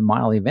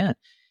 500-mile event.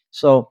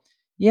 So,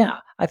 yeah,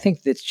 I think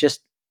it's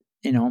just,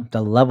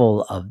 the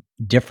level of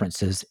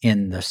differences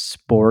in the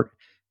sport,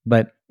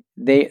 but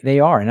they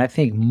are. And I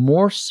think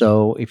more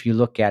so if you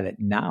look at it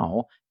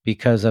now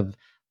because of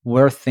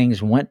where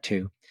things went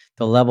to,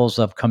 the levels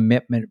of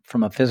commitment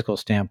from a physical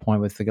standpoint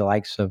with the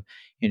likes of,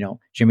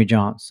 Jimmy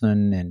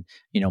Johnson and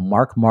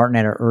Mark Martin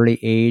at an early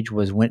age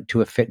went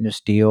to a fitness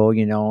deal,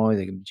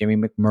 the Jimmy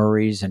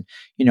McMurray's, and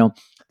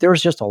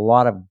there's just a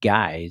lot of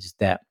guys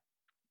that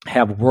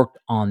have worked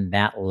on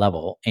that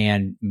level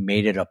and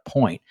made it a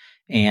point.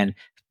 And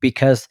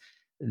because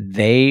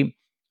they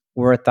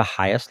were at the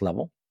highest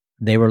level,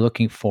 they were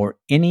looking for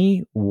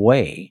any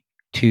way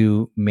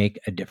to make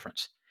a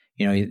difference.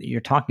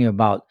 You're talking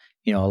about,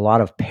 a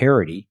lot of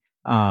parity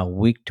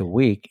week to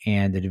week,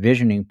 and the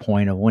divisioning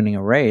point of winning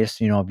a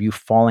race, of you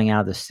falling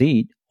out of the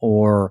seat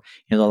or,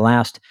 that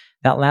last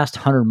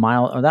 100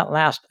 mile or that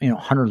last,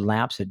 100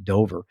 laps at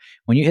Dover,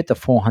 when you hit the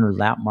 400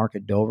 lap mark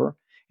at Dover,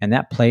 and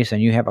that place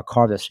and you have a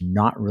car that's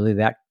not really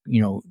that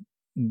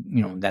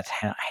that's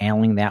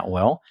handling that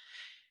well,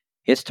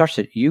 it starts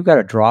to, you got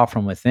to draw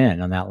from within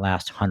on that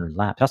last 100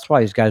 laps. That's why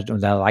these guys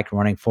that like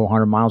running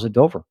 400 miles at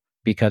Dover,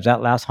 because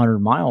that last 100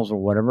 miles or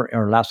whatever,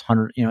 or last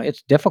 100,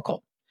 it's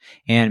difficult.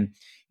 And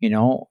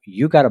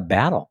you got to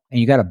battle,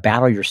 and you got to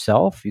battle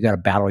yourself, you got to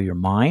battle your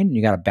mind,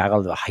 you got to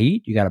battle the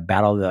heat, you got to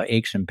battle the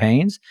aches and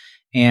pains,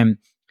 and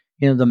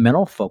the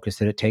mental focus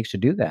that it takes to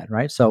do that,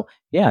 right? So,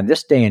 yeah, in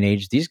this day and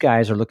age, these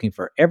guys are looking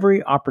for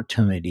every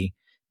opportunity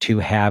to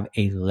have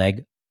a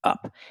leg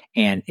up.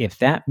 And if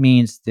that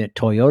means that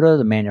Toyota,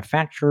 the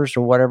manufacturers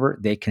or whatever,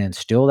 they can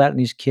instill that in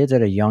these kids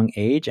at a young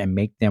age and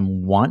make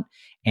them want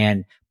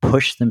and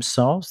push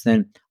themselves,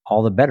 then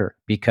all the better,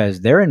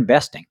 because they're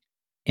investing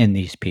in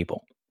these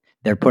people.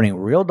 They're putting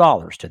real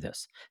dollars to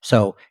this.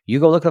 So you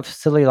go look at a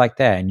facility like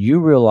that and you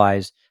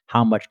realize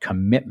how much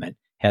commitment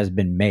has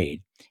been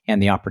made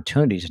and the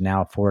opportunities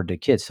now afforded to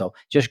kids. So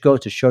just goes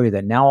to show you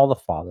that now all the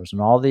fathers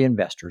and all the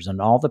investors and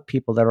all the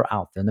people that are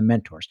out there and the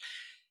mentors,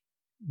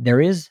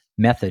 there is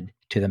method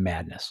to the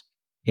madness.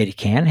 It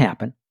can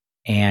happen.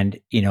 And,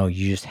 you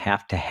just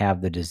have to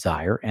have the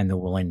desire and the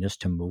willingness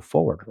to move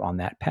forward on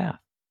that path.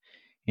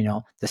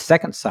 The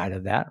second side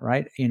of that,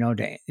 right?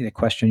 The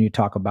question you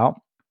talk about,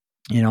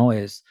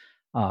 is,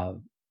 uh,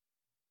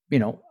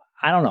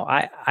 I don't know.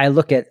 I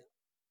look at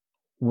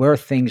where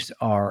things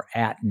are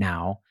at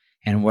now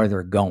and where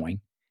they're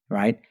going,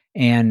 right?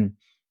 And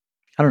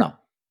I don't know.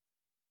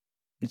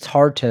 It's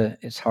hard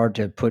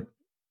to put,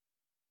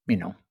 you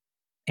know,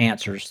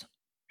 answers,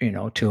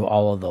 to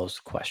all of those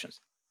questions.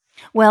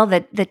 Well,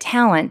 the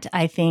talent,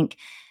 I think,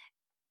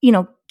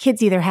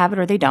 kids either have it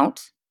or they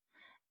don't.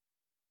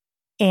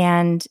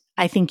 And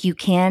I think you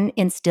can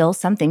instill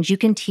some things. You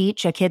can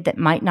teach a kid that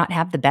might not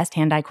have the best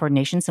hand-eye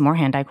coordination some more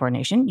hand-eye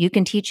coordination. You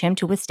can teach him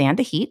to withstand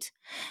the heat.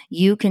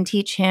 You can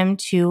teach him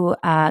to,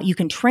 you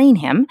can train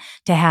him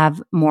to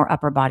have more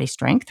upper body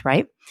strength,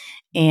 right?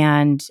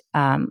 And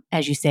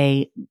as you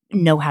say,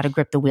 know how to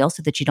grip the wheel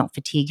so that you don't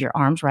fatigue your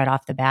arms right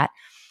off the bat.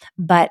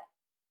 But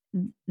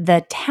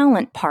the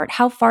talent part,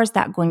 how far is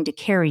that going to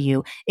carry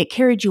you? It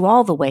carried you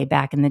all the way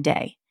back in the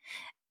day.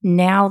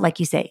 Now, like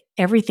you say,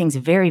 everything's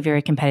very,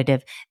 very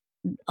competitive.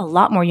 A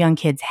lot more young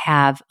kids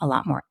have a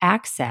lot more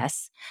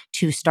access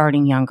to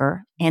starting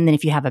younger. And then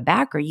if you have a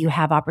backer, you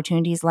have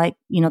opportunities like,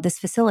 this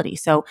facility.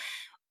 So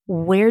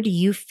where do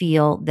you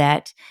feel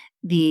that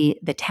the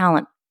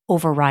talent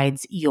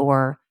overrides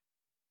your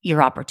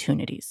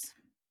opportunities?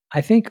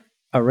 I think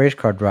a race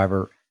car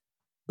driver,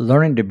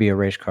 learning to be a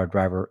race car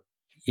driver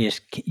is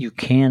you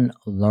can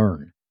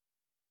learn.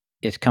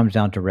 It comes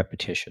down to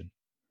repetition.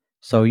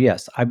 So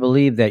yes, I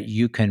believe that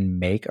you can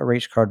make a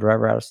race car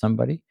driver out of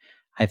somebody.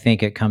 I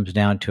think it comes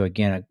down to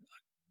again a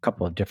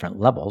couple of different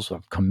levels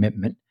of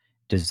commitment,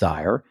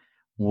 desire,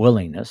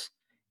 willingness,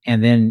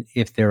 and then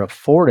if they're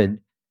afforded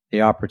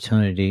the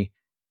opportunity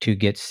to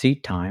get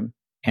seat time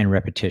and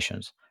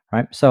repetitions,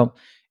 right? So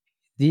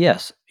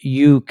yes,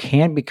 you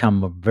can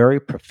become a very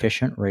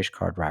proficient race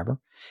car driver,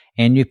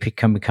 and you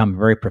become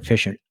very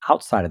proficient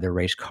outside of the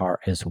race car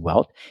as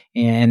well.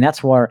 And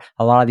that's where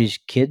a lot of these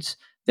kids,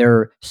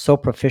 they're so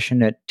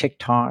proficient at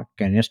TikTok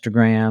and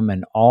Instagram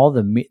and all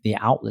the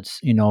outlets,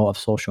 of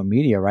social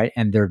media, right?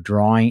 And they're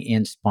drawing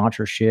in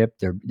sponsorship.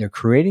 They're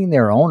creating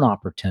their own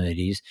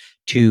opportunities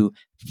to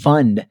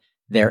fund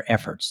their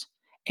efforts,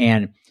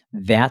 and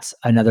that's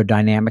another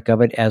dynamic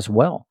of it as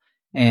well.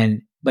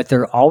 And but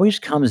there always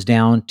comes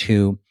down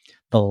to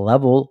the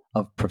level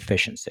of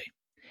proficiency.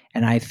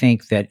 And I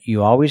think that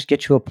you always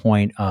get to a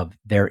point of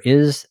there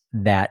is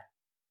that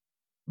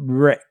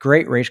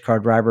great race car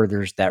driver,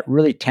 there's that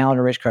really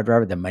talented race car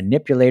driver, the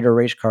manipulator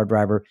race car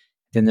driver,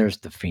 then there's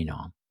the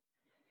phenom.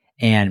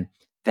 And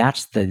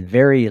that's the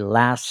very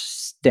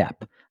last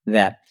step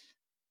that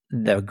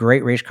the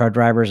great race car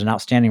drivers and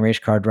outstanding race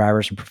car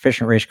drivers and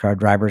proficient race car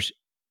drivers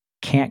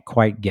can't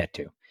quite get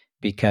to,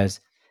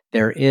 because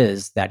there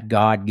is that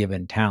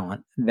God-given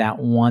talent, that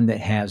one that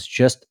has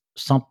just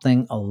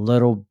something a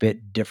little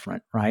bit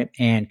different, right?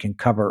 And can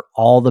cover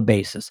all the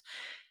bases,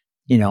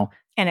 you know,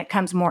 And it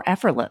comes more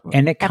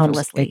and it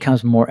effortlessly.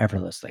 comes more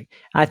effortlessly.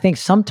 I think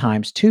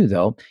sometimes too,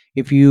 though,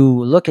 if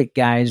you look at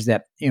guys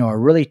that are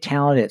really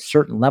talented at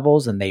certain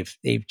levels, and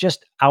they've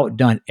just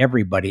outdone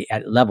everybody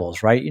at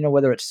levels, right?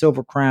 Whether it's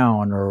Silver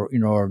Crown or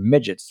or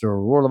midgets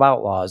or World of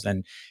Outlaws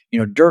and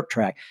dirt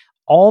track,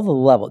 all the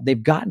level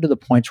they've gotten to the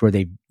points where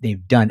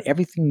they've done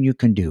everything you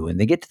can do, and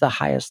they get to the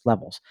highest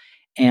levels,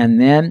 and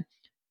then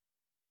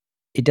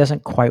it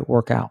doesn't quite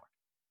work out,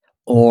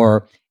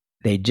 or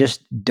they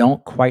just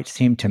don't quite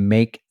seem to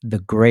make the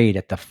grade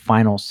at the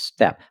final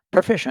step.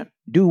 Proficient,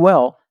 do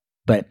well,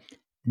 but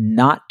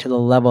not to the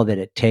level that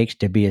it takes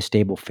to be a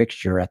stable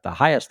fixture at the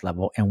highest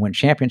level and win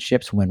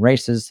championships, win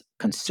races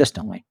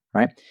consistently,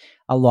 right?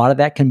 A lot of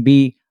that can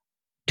be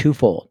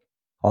twofold.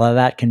 A lot of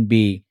that can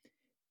be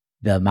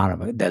the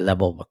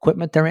level of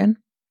equipment they're in,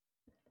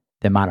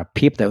 the amount of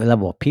people, the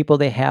level of people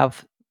they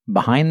have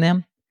behind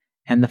them,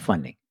 and the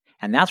funding.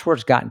 And that's where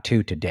it's gotten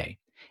to today.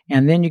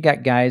 And then you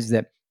got guys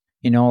that,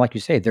 like you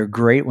say, they're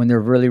great when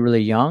they're really,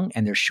 really young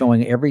and they're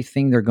showing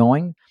everything they're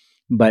going,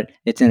 but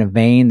it's in a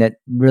vein that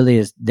really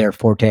is their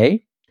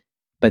forte.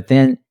 But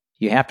then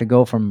you have to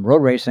go from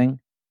road racing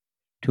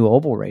to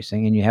oval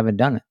racing and you haven't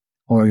done it,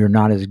 or you're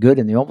not as good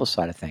in the oval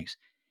side of things.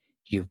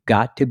 You've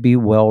got to be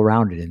well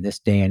rounded in this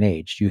day and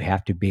age. You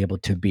have to be able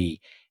to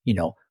be, you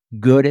know,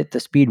 good at the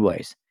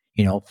speedways,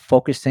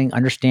 focusing,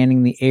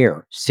 understanding the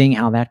air, seeing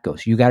how that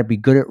goes. You got to be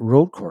good at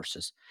road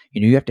courses.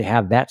 You have to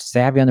have that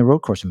savvy on the road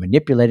course and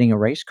manipulating a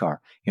race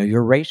car,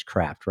 your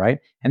racecraft, right?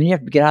 And then you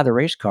have to get out of the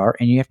race car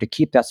and you have to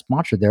keep that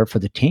sponsor there for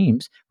the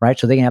teams, right?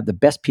 So they can have the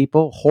best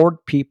people, hoard,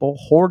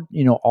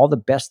 all the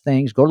best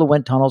things, go to the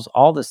wind tunnels,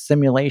 all the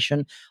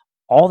simulation,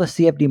 all the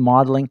CFD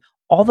modeling,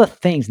 all the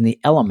things and the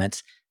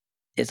elements.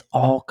 It's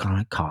all going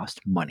to cost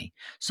money.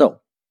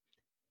 So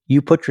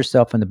you put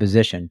yourself in the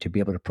position to be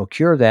able to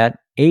procure that,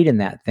 aid in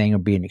that thing, or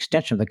be an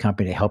extension of the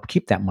company to help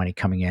keep that money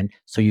coming in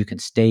so you can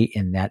stay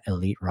in that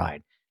elite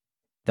ride.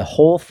 The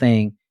whole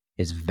thing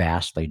is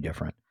vastly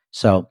different.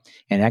 So,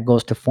 and that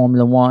goes to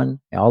Formula One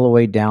all the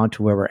way down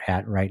to where we're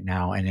at right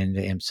now and into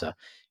IMSA.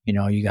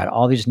 You got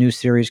all these new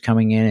series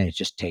coming in and it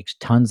just takes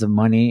tons of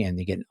money and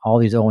you get all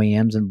these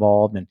OEMs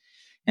involved.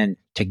 And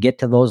to get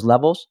to those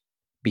levels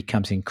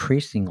becomes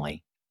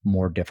increasingly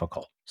more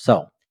difficult.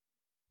 So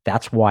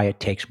that's why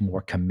it takes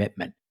more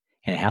commitment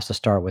and it has to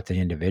start with the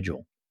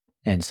individual.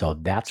 And so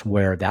that's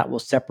where that will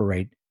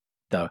separate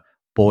the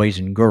boys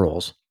and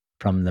girls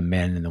from the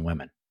men and the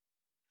women.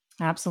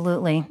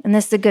 Absolutely. And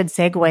this is a good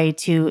segue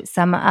to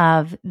some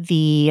of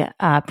the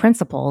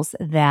principles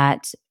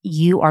that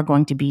you are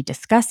going to be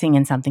discussing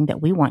and something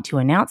that we want to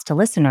announce to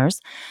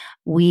listeners.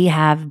 we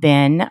have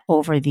been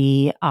over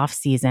the off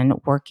season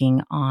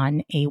working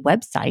on a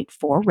website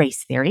for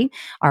Race Theory.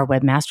 Our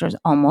webmasters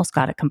almost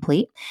got it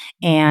complete.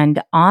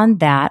 And on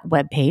that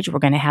webpage, we're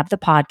going to have the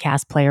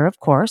podcast player, of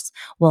course.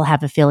 We'll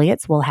have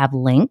affiliates. We'll have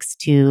links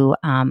to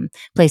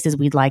places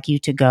we'd like you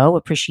to go,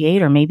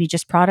 appreciate, or maybe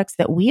just products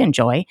that we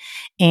enjoy,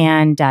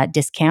 and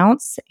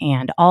discounts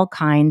and all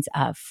kinds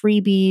of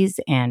freebies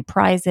and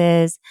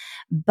prizes.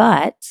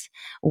 But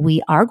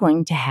we are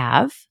going to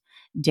have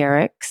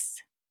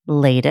Derek's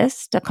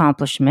latest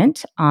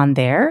accomplishment on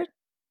there.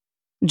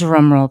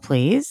 Drum roll,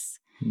 please.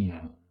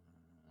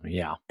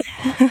 Yeah.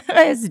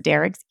 Is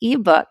Derek's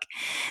ebook.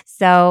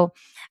 So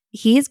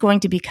he's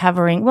going to be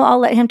covering, well, I'll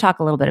let him talk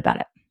a little bit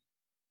about it.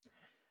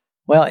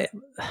 Well,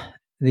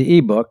 the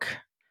ebook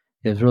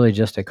is really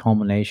just a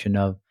culmination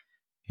of,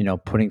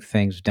 putting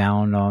things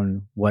down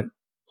on what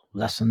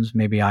lessons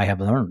maybe I have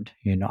learned.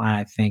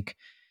 I think,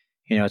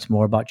 it's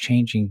more about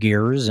changing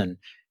gears and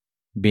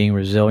being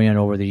resilient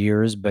over the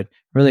years, but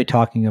really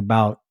talking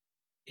about,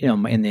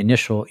 in the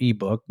initial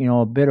ebook,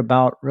 a bit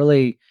about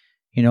really,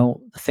 the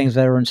things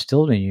that are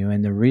instilled in you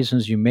and the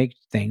reasons you make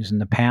things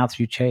and the paths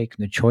you take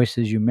and the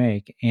choices you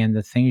make and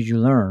the things you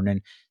learn.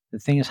 And the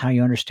thing is how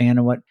you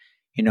understand what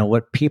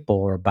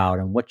people are about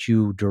and what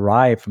you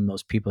derive from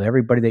those people.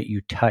 Everybody that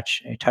you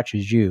touch, it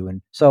touches you.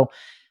 And so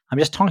I'm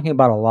just talking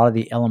about a lot of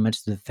the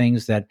elements, the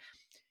things that,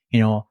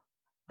 you know,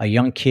 a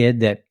young kid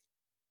that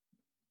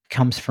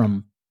comes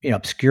from,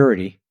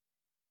 obscurity,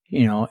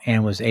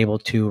 and was able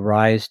to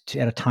rise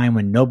at a time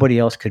when nobody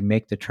else could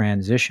make the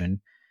transition,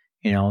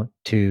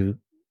 to,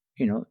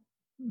 you know,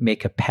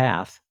 make a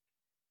path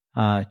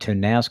to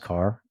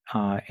NASCAR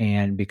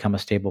and become a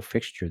stable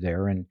fixture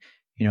there. And,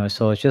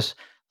 so it's just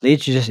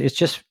leads you it's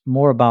just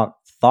more about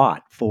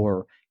thought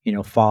for,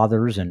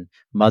 fathers and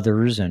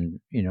mothers and,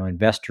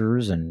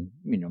 investors and,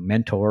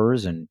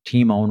 mentors and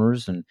team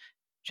owners and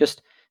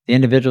just the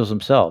individuals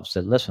themselves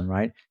that listen,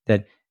 right?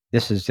 That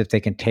this is if they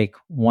can take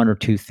one or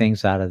two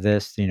things out of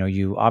this,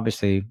 you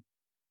obviously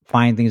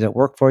find things that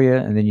work for you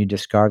and then you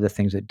discard the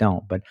things that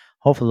don't. But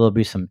hopefully there'll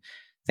be some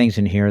things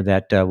in here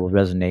that will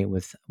resonate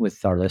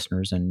with our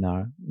listeners and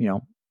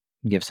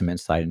give some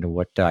insight into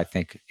what I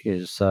think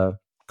is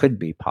could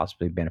be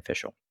possibly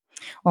beneficial.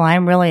 Well,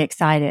 I'm really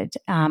excited.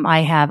 I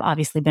have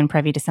obviously been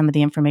privy to some of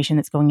the information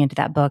that's going into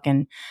that book,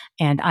 and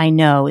I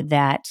know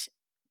that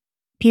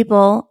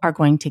people are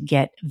going to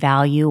get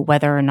value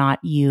whether or not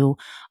you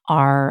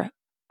are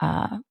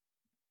uh,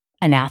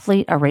 an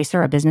athlete, a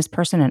racer, a business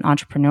person, an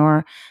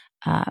entrepreneur.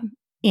 Um,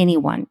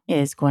 Anyone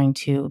is going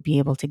to be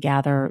able to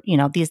gather,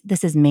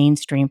 this is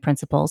mainstream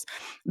principles,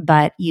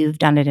 but you've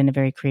done it in a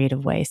very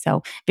creative way.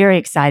 So very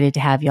excited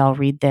to have y'all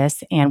read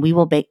this. And we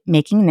will be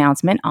making an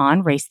announcement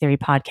on Race Theory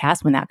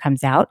Podcast when that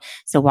comes out.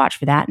 So watch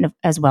for that, and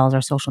as well as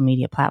our social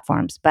media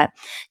platforms. But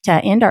to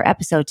end our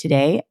episode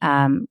today,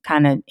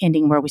 kind of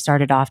ending where we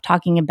started off,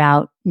 talking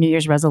about New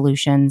Year's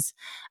resolutions,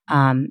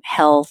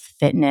 health,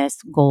 fitness,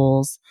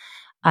 goals.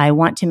 I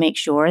want to make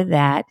sure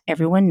that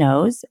everyone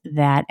knows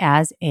that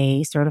as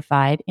a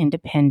certified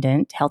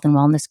independent health and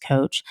wellness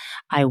coach,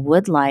 I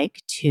would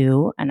like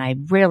to, and I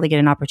rarely get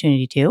an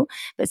opportunity to,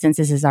 but since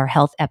this is our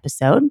health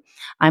episode,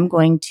 I'm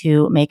going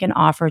to make an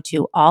offer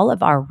to all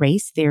of our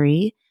Race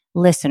Theory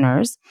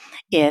listeners.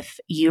 If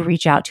you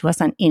reach out to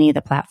us on any of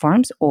the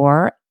platforms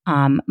or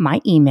my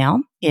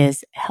email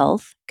is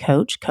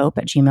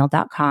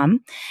healthcoachcope@gmail.com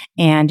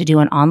and to do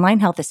an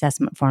online health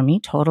assessment for me,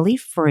 totally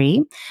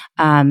free.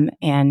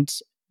 And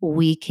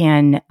we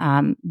can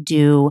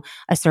do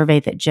a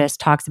survey that just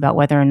talks about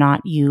whether or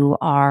not you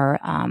are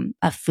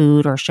a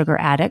food or sugar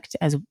addict,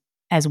 as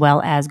well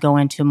as go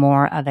into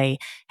more of a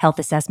health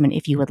assessment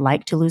if you would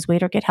like to lose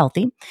weight or get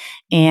healthy.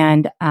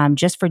 And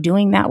just for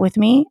doing that with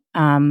me,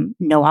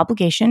 no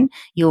obligation,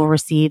 you will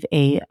receive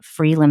a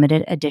free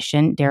limited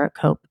edition Derek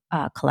Cope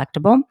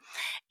collectible.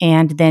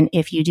 And then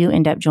if you do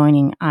end up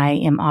joining, I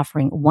am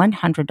offering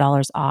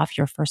 $100 off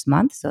your first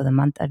month. So the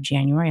month of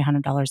January,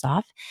 $100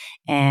 off.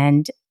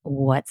 And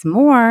what's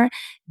more,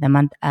 the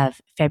month of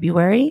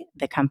February,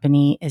 the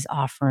company is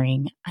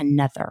offering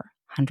another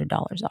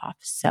 $100 off.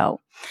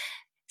 So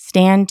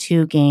stand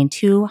to gain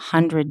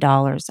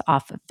 $200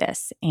 off of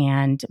this.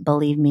 And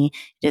believe me,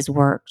 it has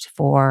worked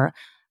for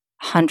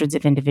hundreds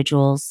of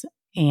individuals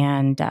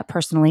and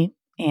personally.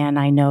 And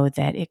I know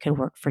that it could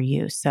work for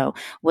you. So,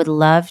 would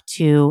love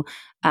to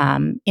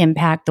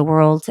impact the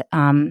world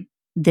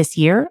this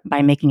year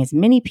by making as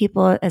many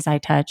people as I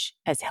touch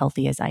as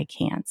healthy as I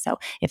can. So,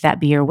 if that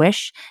be your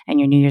wish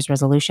and your New Year's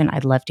resolution,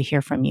 I'd love to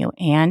hear from you.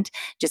 And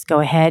just go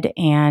ahead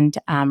and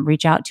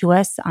reach out to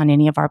us on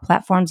any of our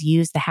platforms.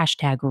 Use the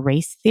hashtag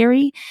Race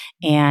Theory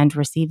and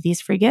receive these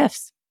free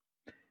gifts.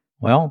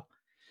 Well,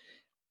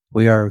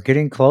 we are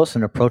getting close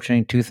and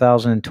approaching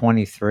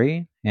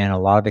 2023, and a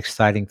lot of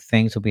exciting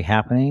things will be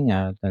happening.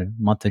 The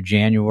month of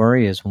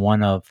January is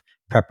one of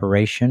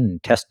preparation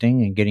and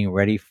testing and getting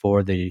ready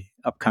for the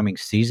upcoming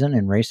season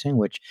in racing,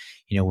 which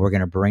we're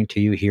going to bring to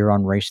you here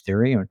on Race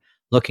Theory. And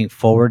looking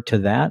forward to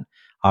that.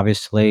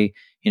 Obviously,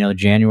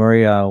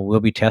 January we'll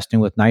be testing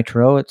with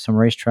nitro at some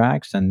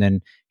racetracks, and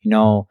then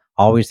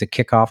always the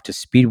kickoff to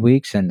Speed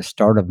Weeks and the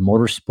start of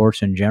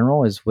motorsports in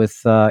general is with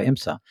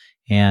IMSA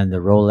and the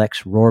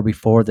Rolex Roar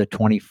Before the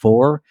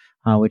 24,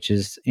 which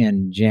is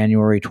in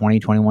January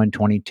 2021,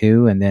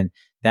 22. And then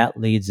that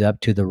leads up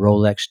to the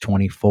Rolex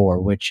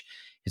 24, which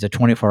is a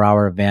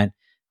 24-hour event,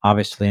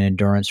 obviously an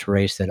endurance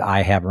race that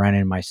I have run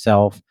in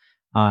myself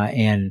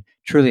and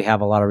truly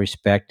have a lot of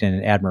respect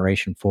and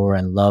admiration for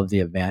and love the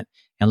event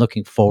and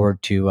looking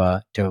forward to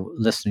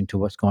listening to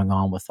what's going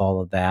on with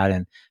all of that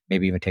and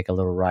maybe even take a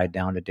little ride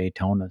down to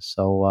Daytona.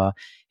 So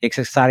it's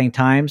exciting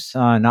times,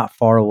 not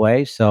far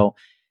away. So,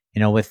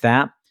 with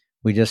that,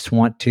 we just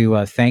want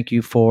to thank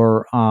you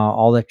for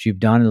all that you've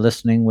done and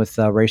listening with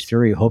Race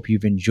Theory. Hope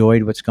you've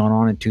enjoyed what's going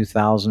on in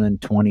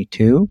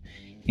 2022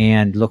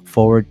 and look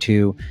forward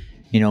to,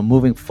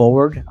 moving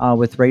forward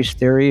with Race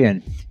Theory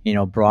and,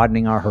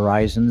 broadening our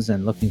horizons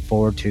and looking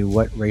forward to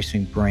what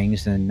racing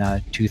brings in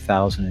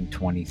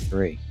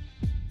 2023.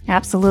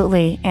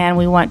 Absolutely. And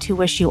we want to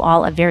wish you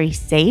all a very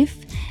safe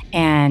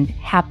and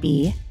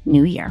happy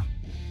New Year.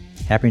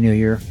 Happy New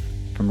Year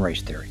from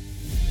Race Theory.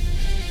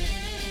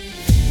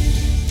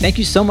 Thank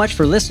you so much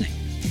for listening.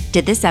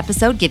 Did this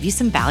episode give you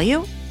some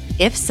value?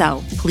 If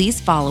so,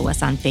 please follow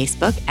us on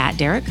Facebook at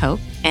Derek Cope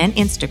and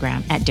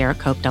Instagram at Derek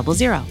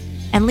Cope00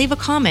 and leave a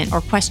comment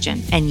or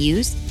question and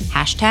use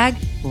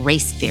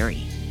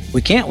 #RaceTheory.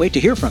 We can't wait to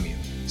hear from you.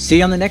 See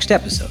you on the next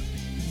episode.